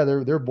right? yeah,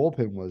 their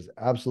bullpen was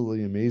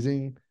absolutely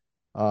amazing.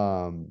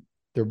 Um,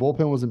 their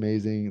bullpen was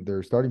amazing.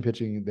 Their starting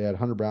pitching, they had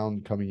Hunter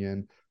Brown coming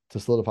in to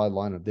solidify the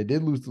lineup. They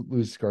did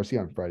lose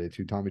Garcia on Friday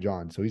to Tommy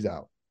John, so he's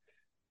out.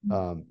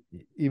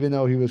 Even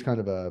though he was kind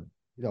of a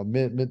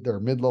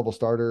mid level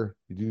starter,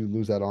 you do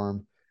lose that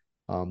arm.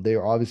 They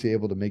are obviously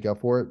able to make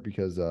up for it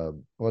because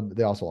well,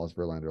 they also lost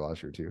Verlander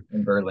last year too.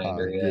 And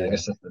Verlander, yeah, I Yeah,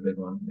 guess that's the big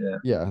one. Yeah,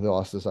 yeah, they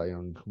lost the Cy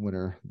Young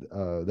winner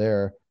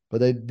there, but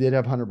they did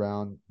have Hunter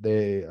Brown.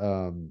 They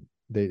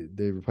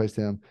replaced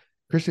him.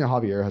 Christian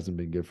Javier hasn't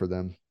been good for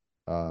them.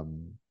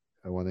 And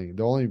one thing,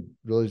 the only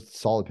really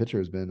solid pitcher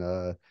has been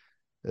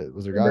it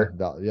was their guy,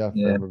 remember? Yeah,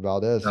 Framber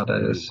Valdez,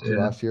 Valdez, who yeah,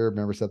 last year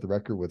remember set the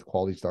record with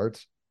quality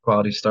starts.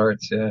 quality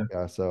starts, yeah.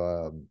 Yeah,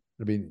 so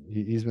I mean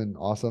he's been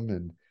awesome,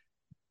 and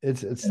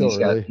it's And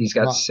still early. he's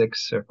I'm got not,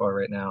 six so far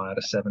right now out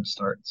of seven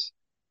starts.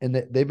 and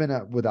they've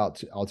been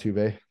without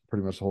Altuve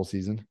pretty much the whole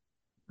season.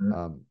 Mhm.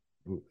 Um,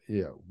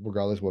 yeah,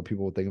 regardless of what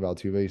people would think about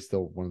Altuve, he's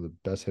still one of the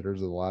best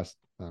hitters of the last,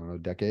 I don't know,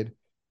 decade.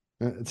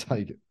 It's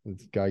like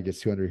this guy gets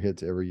 200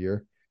 hits every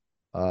year.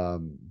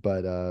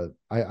 But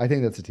I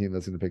think that's a team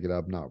that's going to pick it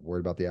up. I'm not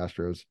worried about the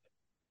Astros.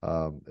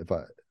 If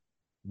I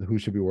Who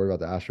should be worried about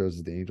the Astros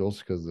is the Angels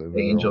because The they're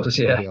only Angels,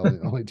 yeah,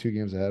 only 2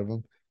 games ahead of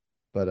them.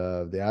 But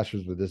the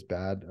Astros were this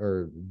bad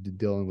or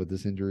dealing with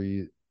this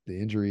injury, the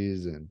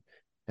injuries and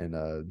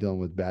dealing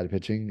with bad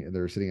pitching, and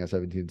they're sitting at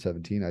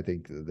 17-17. I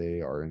think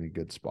they are in a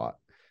good spot.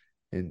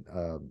 And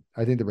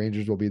I think the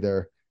Rangers will be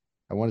there.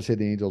 I want to say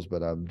the Angels,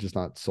 but I'm just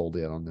not sold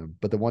yet on them.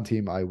 But the one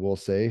team I will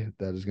say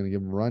that is going to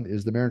give them a run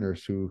is the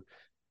Mariners, who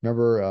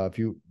remember a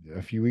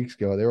few weeks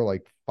ago they were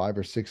like 5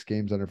 or 6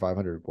 games under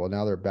 500. Well,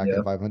 now they're back yeah.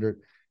 at 500,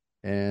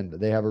 and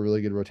they have a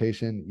really good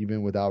rotation.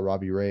 Even without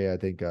Robbie Ray, I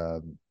think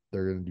they're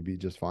going to be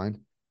just fine.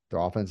 Their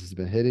offense has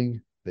been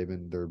hitting.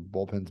 Their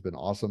bullpen's been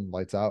awesome,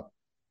 lights out.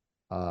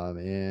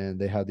 And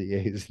they have the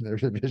A's in their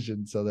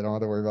division, so they don't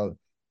have to worry about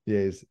the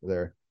A's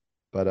there.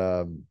 But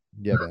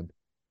yeah, man.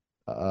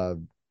 Uh,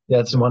 Yeah,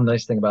 it's one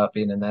nice thing about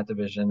being in that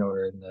division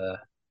or in the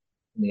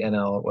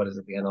NL. What is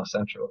it? The NL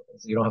Central.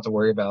 Is you don't have to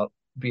worry about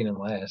being in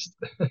last.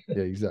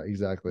 yeah,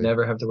 exactly.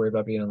 Never have to worry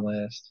about being in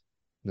last.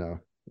 No,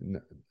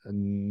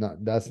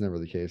 not that's never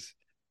the case.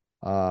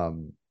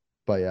 Um,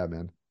 but yeah,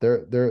 man,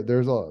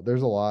 there's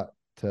a lot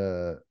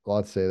to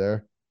say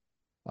there.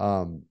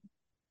 Um,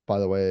 by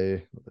the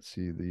way, let's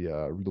see the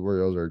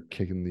Royals are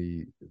kicking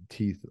the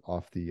teeth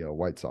off the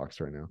White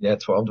Sox right now. Yeah,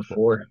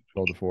 12-4.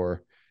 12-4.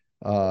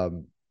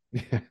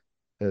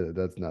 Yeah,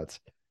 that's nuts.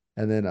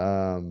 And then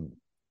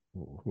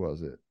who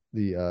was it?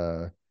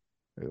 The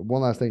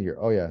one last thing here.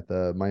 Oh yeah,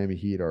 the Miami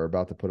Heat are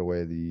about to put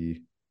away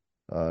the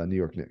New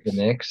York The Knicks.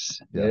 Knicks.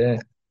 Yeah.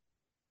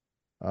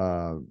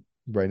 Yeah,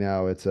 Right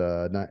now it's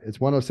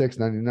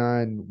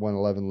 106-99,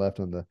 111 left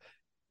in the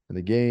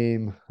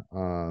game.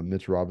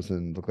 Mitch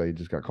Robinson looked like he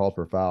just got called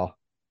for a foul.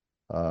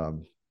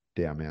 Um,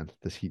 damn man,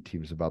 this Heat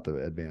team is about to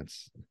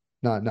advance.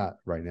 Not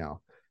right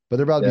now, but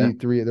they're about to yeah. be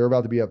three. They're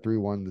about to be up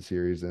 3-1 in the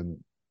series, and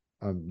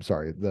I'm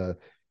sorry the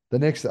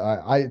Knicks.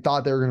 I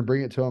thought they were going to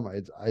bring it to them.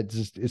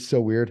 It's so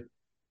weird.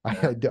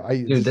 Yeah. I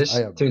Dude, just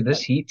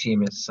this Heat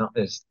team is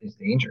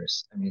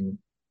dangerous. I mean,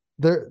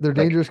 they're like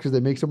dangerous because they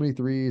make so many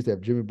threes. They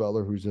have Jimmy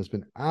Butler, who's just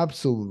been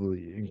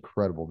absolutely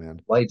incredible,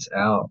 man. lights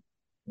out.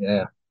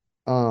 Yeah.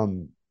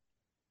 Um,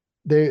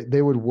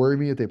 they would worry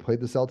me if they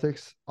played the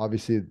Celtics.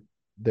 Obviously,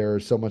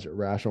 there's so much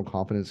irrational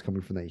confidence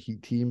coming from that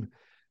Heat team.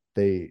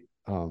 They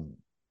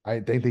I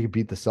think they could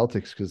beat the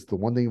Celtics because the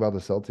one thing about the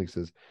Celtics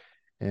is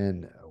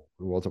and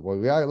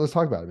yeah, let's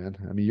talk about it, man.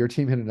 I mean, your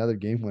team hit another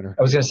game winner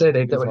I was gonna say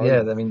they against yeah,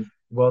 Harden. I mean,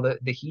 well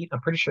the Heat,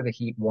 I'm pretty sure the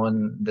Heat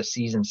won the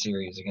season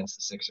series against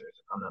the Sixers,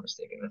 if I'm not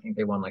mistaken. I think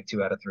they won like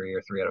 2 out of 3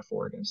 or 3 out of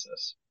 4 against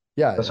us.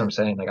 Yeah, That's what I'm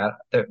saying. Like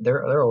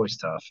they're always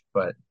tough,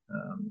 but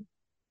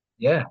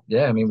yeah,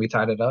 yeah. I mean, we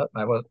tied it up.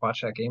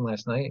 Watched that game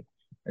last night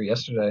or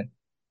yesterday.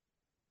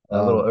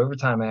 A little um,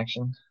 overtime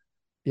action.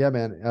 yeah,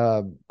 man.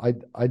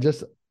 I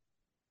just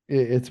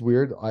it's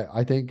weird.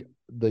 I think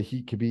the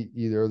Heat could beat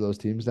either of those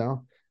teams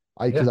now.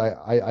 Yeah,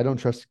 I don't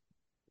trust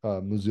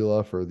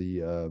Muzula for the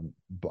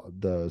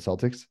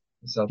Celtics.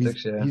 the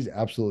Celtics. Yeah, He's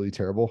absolutely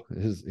terrible.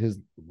 His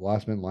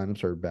last minute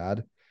lineups are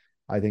bad.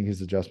 I think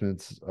his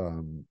adjustments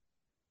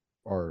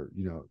are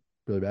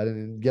really bad.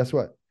 And guess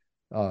what?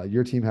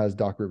 Your team has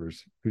Doc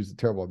Rivers, who's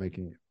terrible at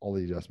making all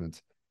the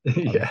adjustments.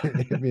 yeah.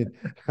 I mean,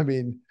 I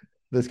mean,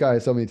 this guy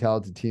has so many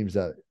talented teams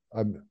that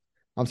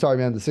I'm sorry,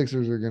 man. The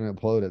Sixers are going to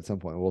implode at some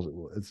point.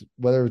 It's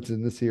whether it's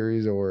in this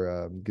series or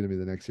going to be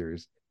the next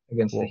series.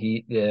 Against the Well,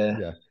 Heat. Yeah,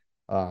 yeah.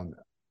 Um,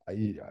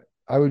 I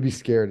I would be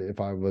scared if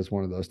I was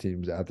one of those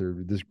teams after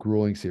this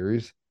grueling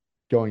series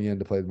going in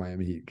to play the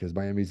Miami Heat because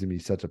Miami's gonna be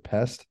such a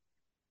pest.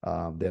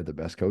 They have the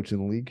best coach in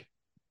the league.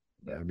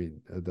 Yeah. I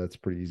mean, that's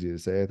pretty easy to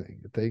say. I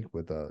think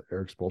with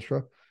Eric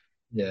Spoelstra,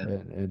 Yeah.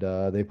 and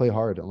they play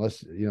hard.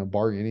 Unless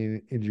barring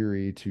any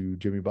injury to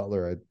Jimmy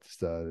Butler, it's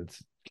gonna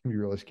be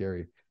really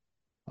scary.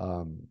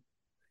 Um,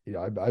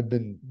 I've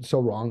been so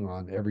wrong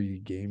on every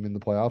game in the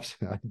playoffs.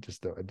 I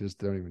just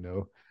don't even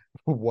know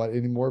what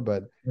anymore.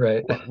 But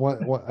Right.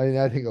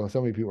 I think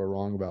so many people are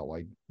wrong about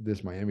like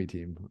this Miami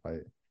team.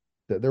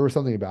 There was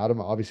something about them.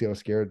 Obviously, I was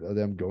scared of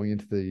them going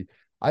into the.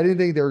 I didn't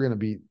think they were going to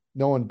beat.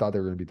 No one thought they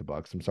were going to beat the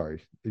Bucks. I'm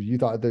sorry. If you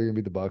thought they were going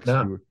to beat the Bucks,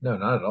 No, you were no,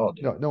 not at all,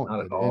 no, dude. no one Not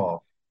at did. And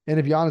all. and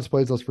if Giannis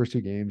plays those first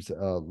two games,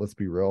 let's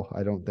be real.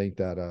 I don't think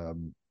that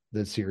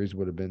the series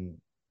would have been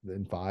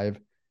in five.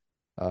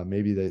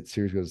 Maybe the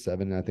series goes to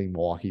seven, and I think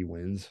Milwaukee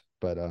wins.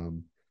 But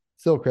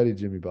still credit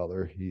Jimmy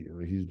Butler.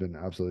 He's been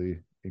absolutely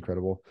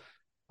incredible.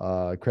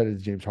 Credit to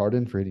James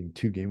Harden for hitting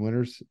two game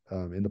winners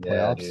in the Yeah,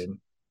 playoffs. dude.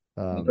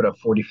 He put Um, up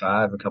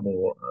 45 a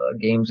couple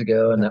games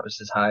ago, and yeah, that was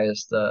his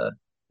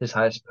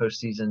highest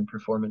postseason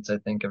performance, I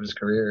think, of his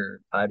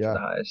career, tied for yeah, the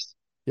highest.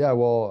 yeah.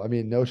 Well, I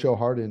mean, no show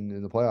Harden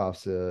in the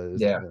playoffs.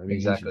 Yeah, I mean,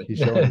 exactly.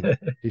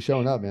 he's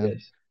showing up, man.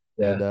 Yes.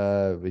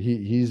 Yeah. And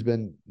he's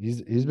been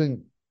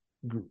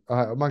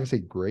I'm not gonna say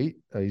great.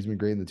 He's been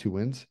great in the two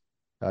wins.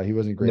 He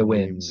wasn't In the great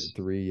in game wins.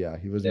 three. Yeah,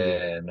 he wasn't great.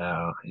 Yeah,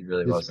 no, he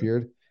really wasn't.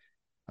 Disappeared.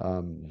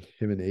 Him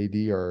and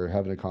AD are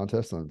having a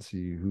contest on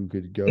see who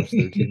could ghost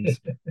their teams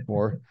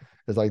more.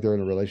 It's like they're in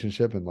a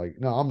relationship and like,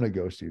 no, I'm gonna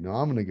ghost you. No,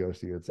 I'm gonna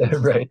ghost you. It's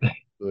just Right.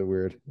 really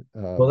weird.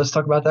 Well, let's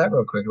talk about that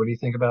real quick. What do you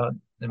think about?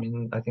 I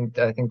mean, I think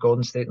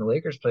Golden State and the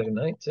Lakers play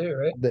tonight too,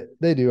 right?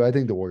 They do. I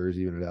think the Warriors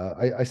even it out.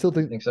 I still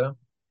think, Think so?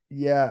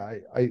 yeah,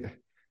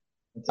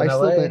 It's in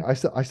LA.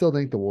 I still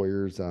think the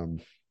Warriors. I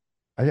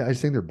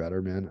just think they're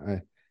better,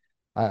 man.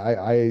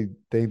 I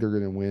think they're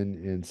gonna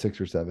win in six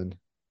or seven.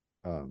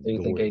 Do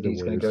you think The AD's going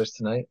to Warriors. ghost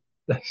tonight?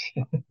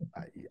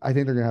 I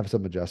think they're gonna have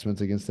some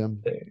adjustments against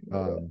them.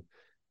 Yeah.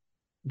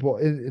 Well,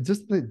 it's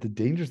just the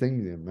dangerous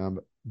thing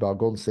about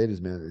Golden State is,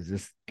 man, is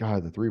just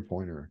God, the three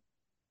pointer.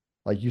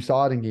 Like you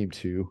saw it in game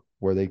two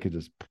where they could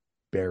just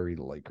bury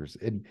the Lakers.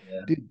 And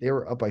Yeah. dude, they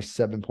were up by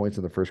 7 points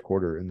in the first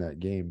quarter in that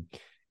game.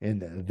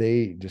 And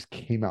they just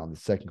came out in the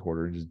second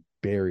quarter and just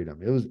buried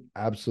them. It was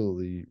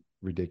absolutely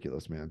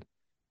ridiculous, man.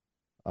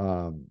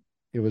 Um,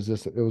 it was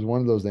one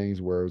of those things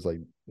where it was like,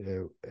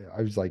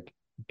 I was like,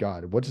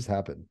 God, what just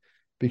happened?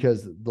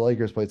 Because the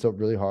Lakers played so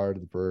really hard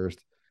at the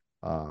first.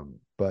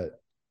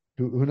 But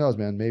who knows,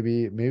 man?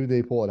 Maybe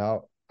they pull it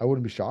out. I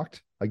wouldn't be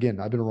shocked. Again,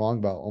 I've been wrong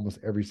about almost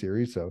every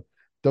series, so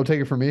don't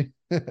take it from me.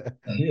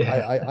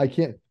 Yeah. I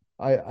can't.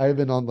 I've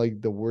been on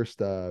like the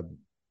worst.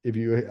 If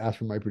you ask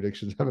for my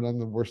predictions, I've been on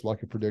the worst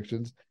luck of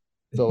predictions.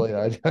 So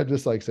like I'm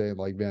just like saying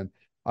like, man,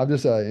 I'm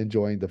just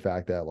enjoying the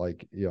fact that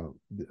like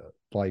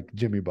like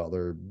Jimmy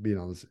Butler being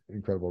on this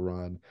incredible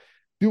run,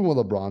 doing what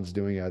LeBron's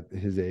doing at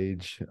his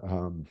age.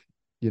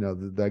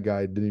 That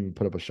guy didn't even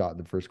put up a shot in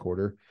the first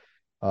quarter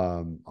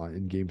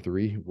in game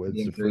three. Was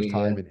Game the first three, yeah.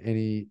 time in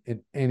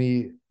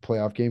any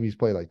playoff game. He's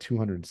played like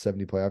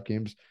 270 playoff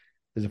games.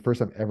 Is the first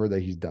time ever that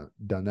he's done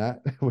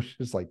that, which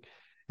is like,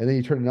 and then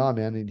you turn it on,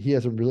 man, and he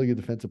has some really good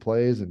defensive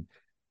plays, and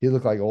he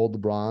looked like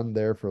old LeBron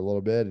there for a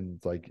little bit, and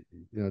it's like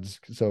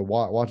just so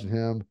watching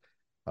him.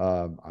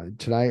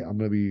 Tonight I'm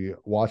gonna be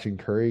watching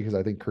Curry because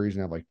I think Curry's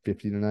gonna have like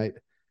 50 tonight.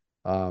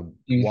 Watch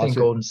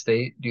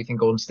it. Do you think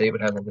Golden State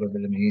would have a little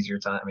bit of an easier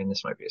time? I mean,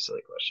 this might be a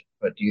silly question,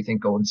 but do you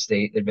think Golden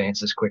State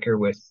advances quicker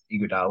with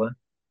Iguodala?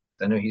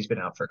 I know he's been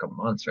out for a couple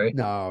months, right?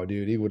 No,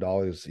 dude,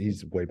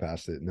 he's way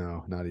past it.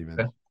 No, not even,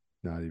 Okay.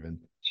 not even.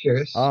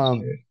 Curious. Just Um,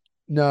 curious.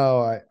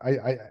 no,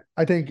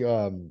 I think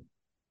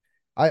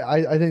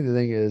I think the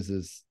thing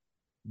is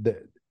that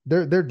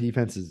their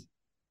defense is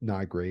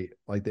not great.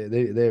 Like they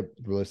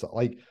really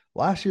like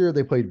last year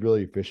they played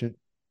really efficient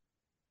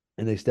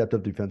and they stepped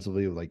up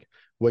defensively. Like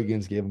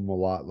Wiggins gave them a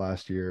lot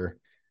last year.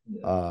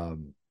 Yeah.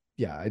 Um,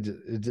 yeah,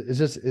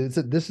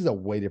 this is a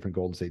way different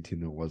Golden State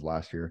team than it was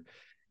last year.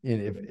 And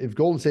if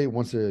Golden State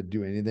wants to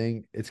do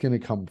anything, it's going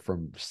to come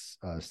from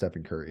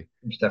Stephen Curry.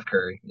 Steph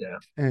Curry. Yeah.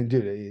 And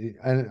dude,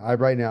 and I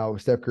right now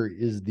Steph Curry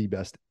is the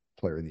best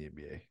player in the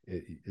NBA.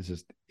 It's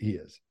just he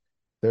is.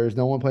 There is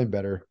no one playing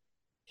better.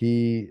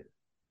 He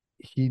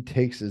he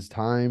takes his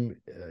time.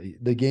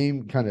 The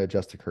game kind of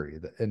adjusts to Curry,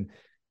 and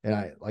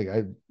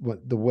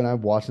when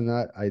I'm watching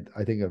that,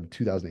 I think of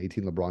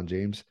 2018 LeBron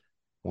James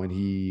when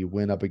he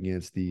went up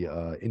against the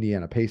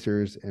Indiana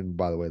Pacers. And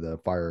by the way, there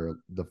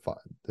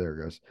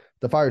it goes.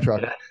 The fire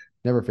truck Yeah.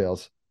 never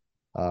fails.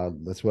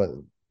 That's what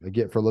I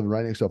get for living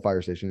right next to a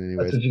fire station, That's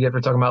anyways. what you get for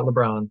talking about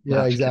LeBron. No,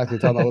 Yeah, I'm just exactly.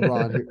 Talking about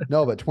LeBron kidding. here.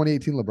 No, but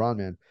 2018 LeBron,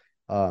 man,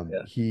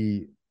 Yeah.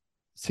 he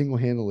single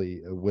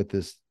handedly with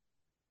this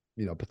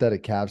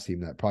pathetic Cavs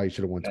team that probably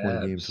should have won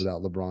 20 games Cavs.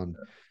 without LeBron.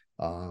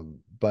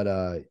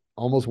 But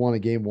almost won a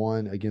game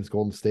one against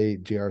Golden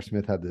State. J.R.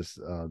 Smith had this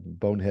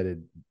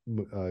boneheaded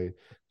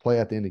play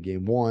at the end of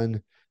game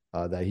one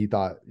that he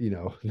thought,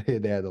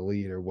 they had the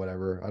lead or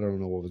whatever. I don't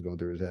know what was going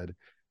through his head.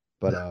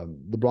 But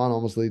LeBron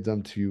almost leads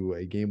them to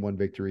a game one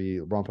victory.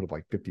 LeBron put up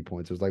like 50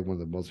 points. It was like one of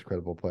the most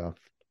incredible playoff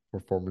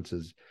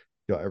performances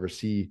you'll ever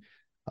see.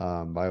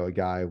 by a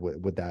guy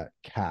with that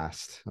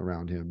cast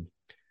around him.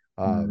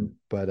 Mm,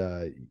 But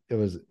it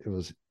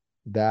was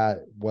that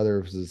whether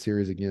it was a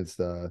series against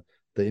the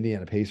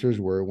Indiana Pacers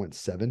where it went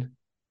seven,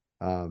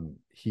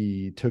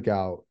 he took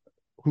out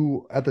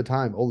who at the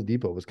time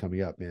Oladipo was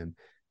coming up, man,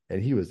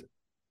 and he was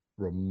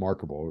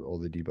remarkable,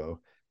 Oladipo.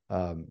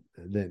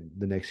 Then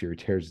the next year he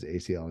tears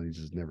his ACL and he's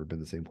just never been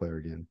the same player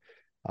again.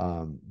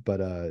 But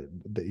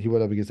he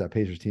went up against that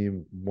Pacers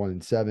team,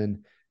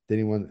 1-7. Then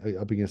he went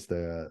up against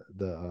the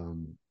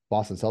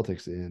Boston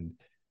Celtics in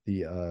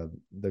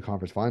the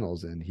conference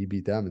finals, and he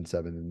beat them in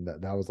seven.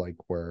 And that was like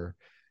where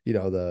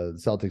the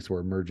Celtics were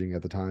emerging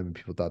at the time, and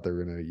people thought they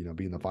were gonna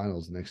be in the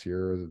finals next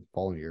year or the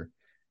following year.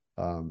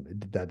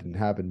 That didn't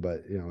happen,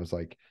 but it's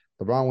like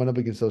LeBron went up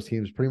against those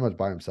teams pretty much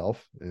by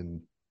himself,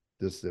 and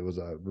it was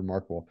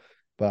remarkable.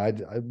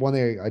 But one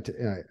thing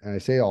and I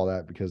say all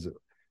that because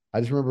I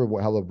just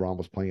remember how LeBron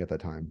was playing at that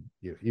time.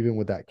 Even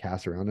with that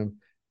cast around him,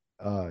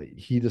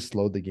 he just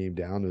slowed the game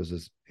down. It was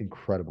just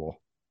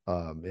incredible,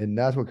 and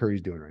that's what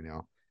Curry's doing right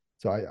now.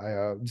 So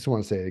I just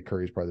want to say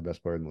Curry's probably the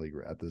best player in the league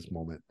at this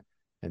moment,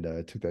 and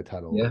took that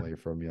title yeah, away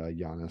from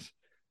Giannis.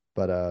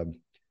 But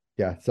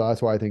yeah, so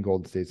that's why I think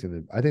Golden State's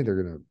gonna. I think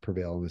they're gonna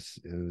prevail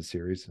in this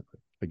series.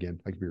 Again,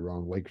 I could be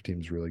wrong. Lakers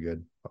team's really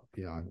good.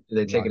 do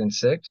they I'm take not. it in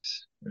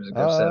six or does it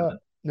go seven?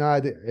 No,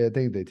 I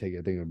think they take it.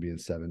 I think it would be in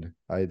seven.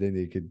 I think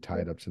they could tie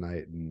Yeah. it up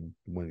tonight and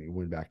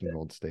win back in Yeah.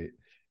 Golden State.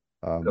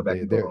 Go back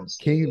and go They're on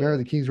state. King. Remember Yeah,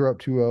 the Kings were up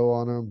 2-0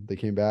 on them. They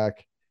came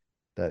back.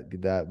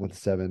 That went to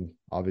seven.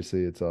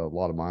 Obviously, it's a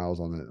lot of miles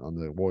on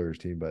the Warriors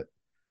team, but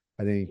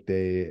I think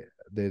they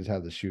just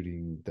have the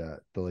shooting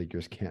that the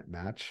Lakers can't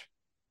match.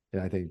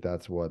 And I think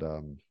that's what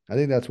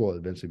will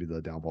eventually be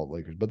the downfall of the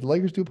Lakers. But the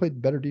Lakers do play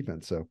better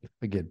defense. So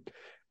again,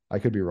 I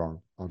could be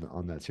wrong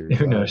on that series.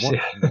 who knows? Yeah,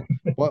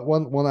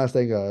 One last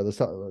thing.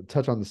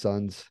 Touch on the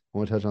Suns. I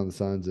want to touch on the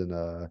Suns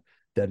in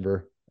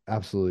Denver.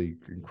 Absolutely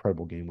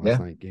incredible game last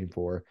yeah, night. Game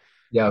four.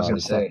 yeah. I was gonna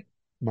The Sun, say,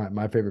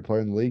 my favorite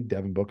player in the league,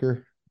 Devin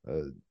Booker.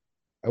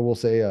 I will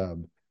say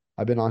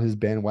I've been on his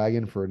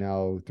bandwagon for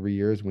now 3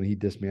 years when he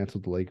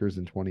dismantled the Lakers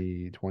in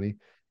 2020,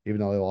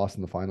 even though they lost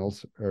in the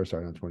finals, or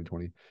sorry, not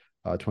 2020,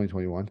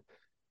 2021.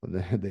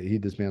 He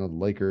dismantled the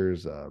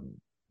Lakers.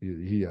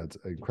 He had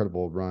an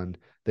incredible run.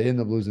 They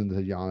ended up losing to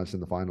Giannis in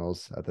the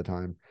finals at the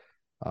time.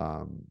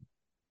 Um,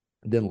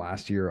 then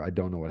last year, I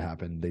don't know what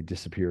happened. They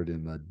disappeared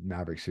in the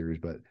Maverick series,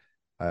 but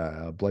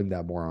I blame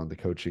that more on the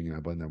coaching and I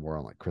blame that more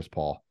on like Chris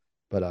Paul.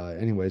 But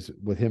anyways,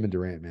 with him and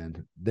Durant,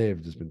 man, they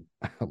have just been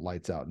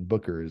lights out. And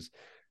Booker is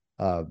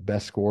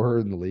best scorer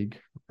in the league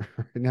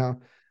right now.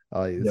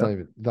 It's yeah,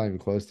 not even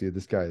close to you.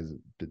 This guy has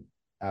been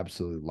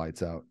absolutely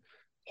lights out,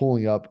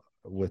 pulling up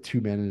with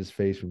two men in his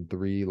face from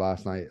three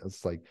last night.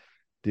 It's like,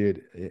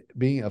 dude,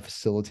 being a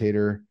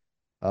facilitator,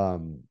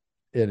 um,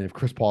 and if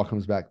Chris Paul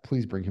comes back,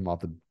 please bring him off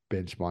the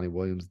bench. Monty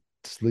Williams,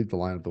 just leave the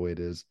lineup the way it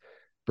is.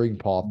 Bring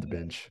Paul off the yeah.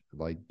 bench.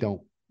 Like,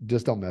 don't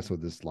mess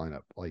with this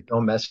lineup. Like,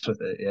 Don't mess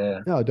with it. Yeah.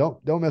 no,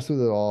 don't mess with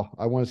it at all.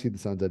 I want to see the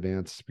Suns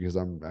advance because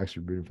I'm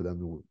actually rooting for them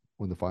to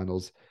win the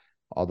finals.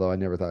 Although I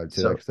never thought I'd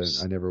say that So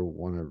because I never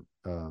want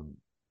to.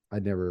 I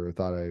never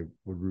thought I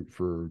would root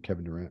for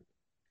Kevin Durant.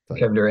 It's like,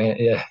 Kevin Durant.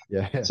 Yeah.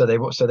 yeah, So they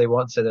lost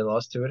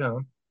two at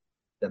home,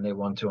 then they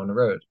won two on the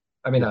road.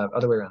 I mean, yeah,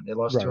 other way around. They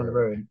lost right, two on the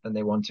right, right. road, then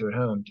they won two at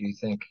home. Do you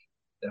think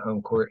the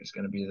home court is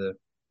going to be the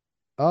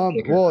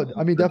kicker Well,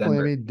 I mean, for definitely.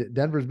 I Denver? mean,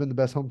 Denver's been the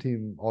best home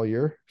team all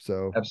year,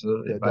 so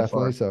Absolutely, by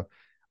definitely. far. So,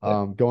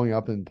 Yeah. going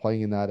up and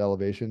playing in that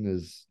elevation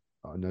is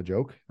no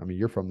joke. I mean,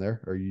 you're from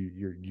there, or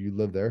you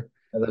live there,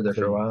 I lived there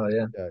so for a while.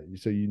 Yeah.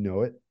 you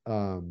know it.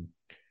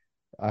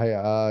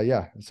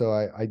 Yeah. So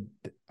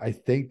I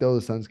think though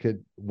the Suns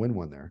could win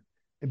one there.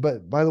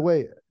 But by the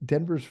way,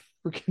 Denver's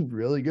freaking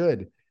really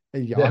good.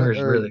 And Denver's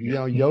really good.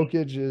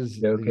 Jokic is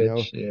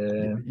Jokic.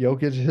 Yeah.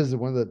 Jokic is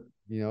one of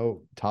the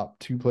top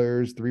two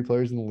players, three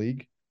players in the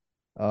league.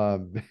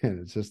 And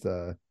it's just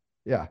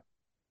yeah.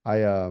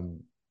 I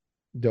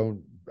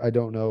don't I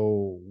don't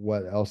know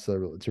what else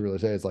to really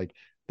say. It's like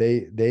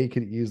they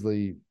could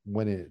easily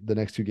win it the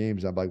next two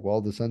games. I'm like,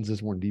 well, the Suns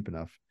just weren't deep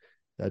enough.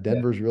 Yeah.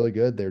 Denver's really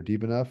good. They're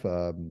deep enough.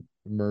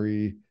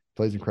 Murray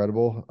plays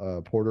incredible.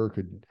 Porter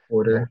could go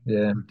Porter.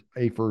 Yeah.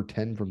 8 for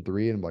 10 from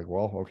three, and I'm like,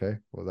 well, okay,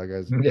 well that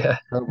guy's Yeah.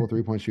 incredible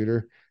 3-point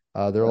shooter.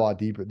 They're a lot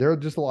deeper. They're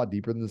just a lot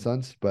deeper than the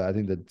Suns, but I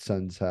think the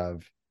Suns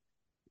have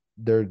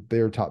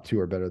their top two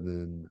are better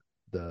than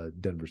the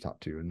Denver's top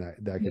two, and that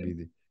could Yeah. be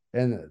the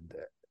and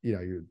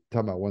you're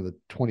talking about one of the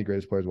 20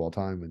 greatest players of all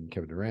time, and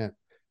Kevin Durant,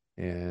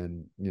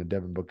 and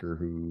Devin Booker,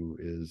 who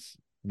is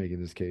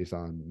making this case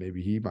on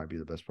maybe he might be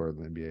the best player in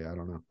the NBA. I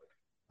don't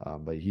know,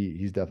 but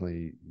he's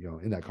definitely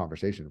in that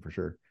conversation for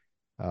sure.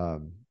 But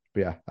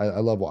yeah, I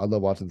love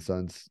watching the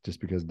Suns just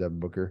because of Devin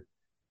Booker.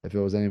 If it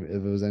was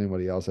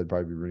anybody else, I'd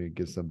probably be rooting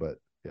against them. But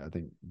yeah, I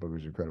think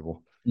Booker's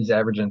incredible. He's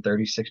averaging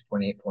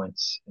 36.8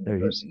 points in the Yeah,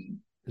 postseason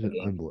he's a an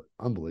game.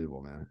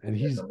 unbelievable man, and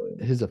Yeah, it's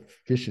unbelievable. his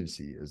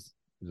efficiency is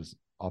just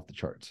off the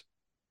charts.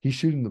 He's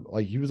shooting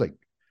like he was like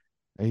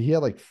And he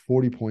had like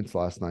 40 points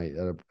last night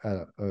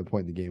at a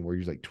point in the game where he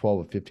was like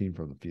 12 of 15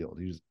 from the field.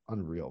 He was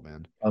unreal,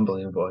 man.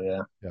 Unbelievable.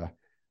 Yeah. Yeah.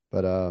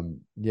 But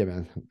yeah,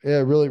 man. Yeah,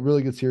 really,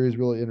 really good series,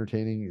 really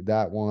entertaining.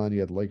 That one. You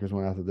had the Lakers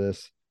one after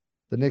this.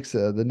 The Knicks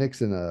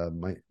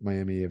in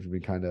Miami have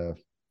been kind of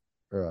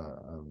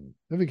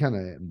they've been kind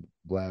of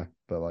blah,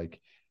 but like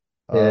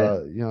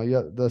Yeah.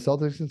 yeah, the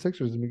Celtics and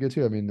Sixers have been good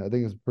too. I mean, I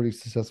think it's pretty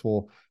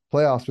successful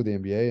playoffs for the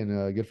NBA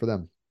and good for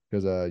them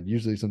because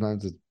usually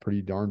sometimes it's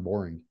pretty darn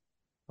boring.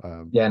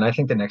 Um, Yeah. And I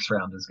think the next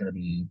round is going to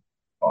be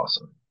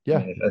awesome. I yeah,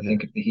 mean, I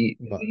think if the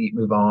but Heat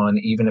move on,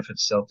 even if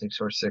it's Celtics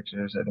or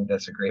Sixers, I think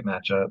that's a great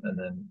matchup. And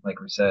then, like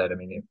we said, I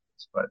mean, if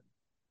it's, but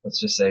let's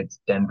just say it's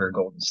Denver,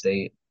 Golden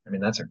State. I mean,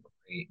 that's a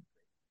great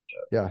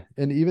matchup. yeah,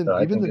 and So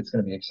I even think the it's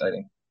going to be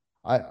exciting.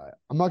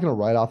 I'm not gonna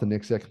write off the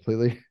Knicks yet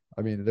completely.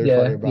 I mean, there's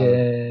like Yeah. about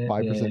a Yeah.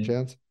 5% Yeah.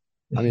 chance.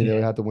 I mean, they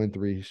would have to win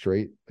three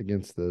straight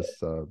against this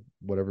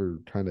whatever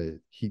kind of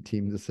Heat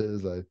team this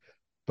is.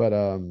 But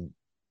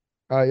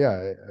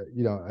yeah,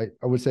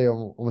 I would say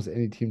almost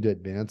any team to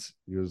advance.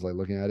 You was like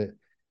looking at it.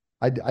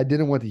 I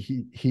didn't want the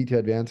Heat to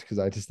advance because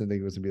I just didn't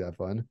think it was gonna be that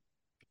fun.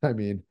 I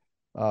mean,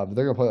 they're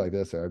gonna play like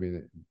this. So, I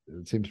mean,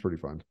 it seems pretty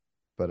fun.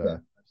 But Yeah.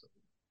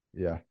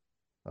 Absolutely. yeah.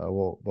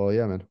 Well,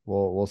 yeah, man.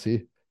 We'll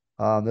see.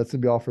 That's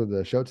gonna be all for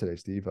the show today,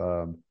 Steve.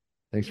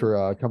 Thanks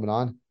for coming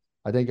on.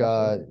 I think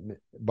Absolutely.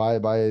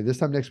 by this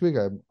time next week,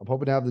 I'm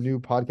hoping to have the new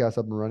podcast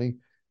up and running.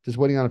 Just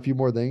waiting on a few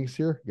more things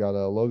here. Got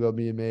a logo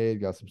being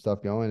made, got some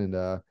stuff going, and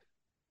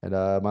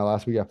my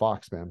last week at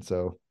Fox, man.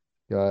 So,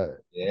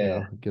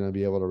 Yeah. gonna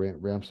be able to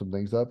ramp some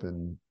things up,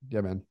 and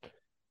yeah, man.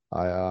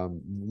 I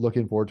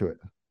looking forward to it.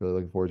 Really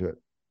looking forward to it.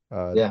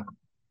 Uh, Yeah.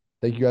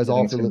 thank you guys I all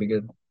think it's for going to be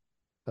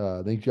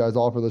good. Thank you guys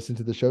all for listening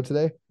to the show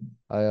today.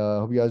 I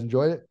hope you guys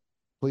enjoyed it.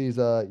 Please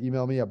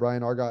email me at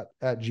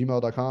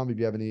brianargot@gmail.com if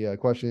you have any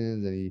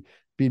questions, any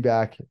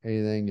feedback,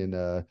 anything.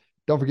 And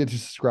don't forget to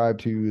subscribe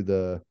to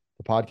the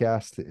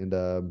podcast. And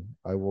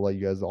I will let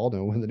you guys all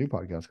know when the new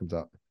podcast comes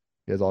out.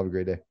 You guys all have a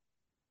great day.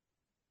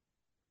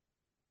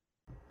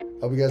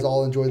 Hope you guys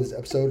all enjoyed this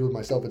episode with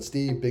myself and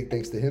Steve. Big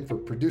thanks to him for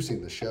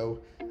producing the show.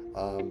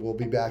 We'll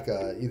be back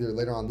either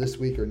later on this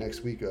week or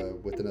next week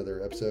with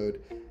another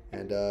episode.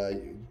 And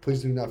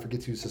please do not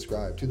forget to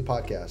subscribe to the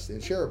podcast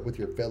and share it with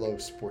your fellow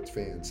sports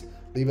fans.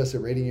 Leave us a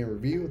rating and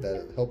review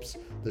that helps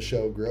the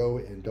show grow.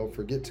 And don't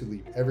forget to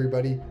leave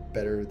everybody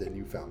better than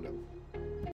you found them.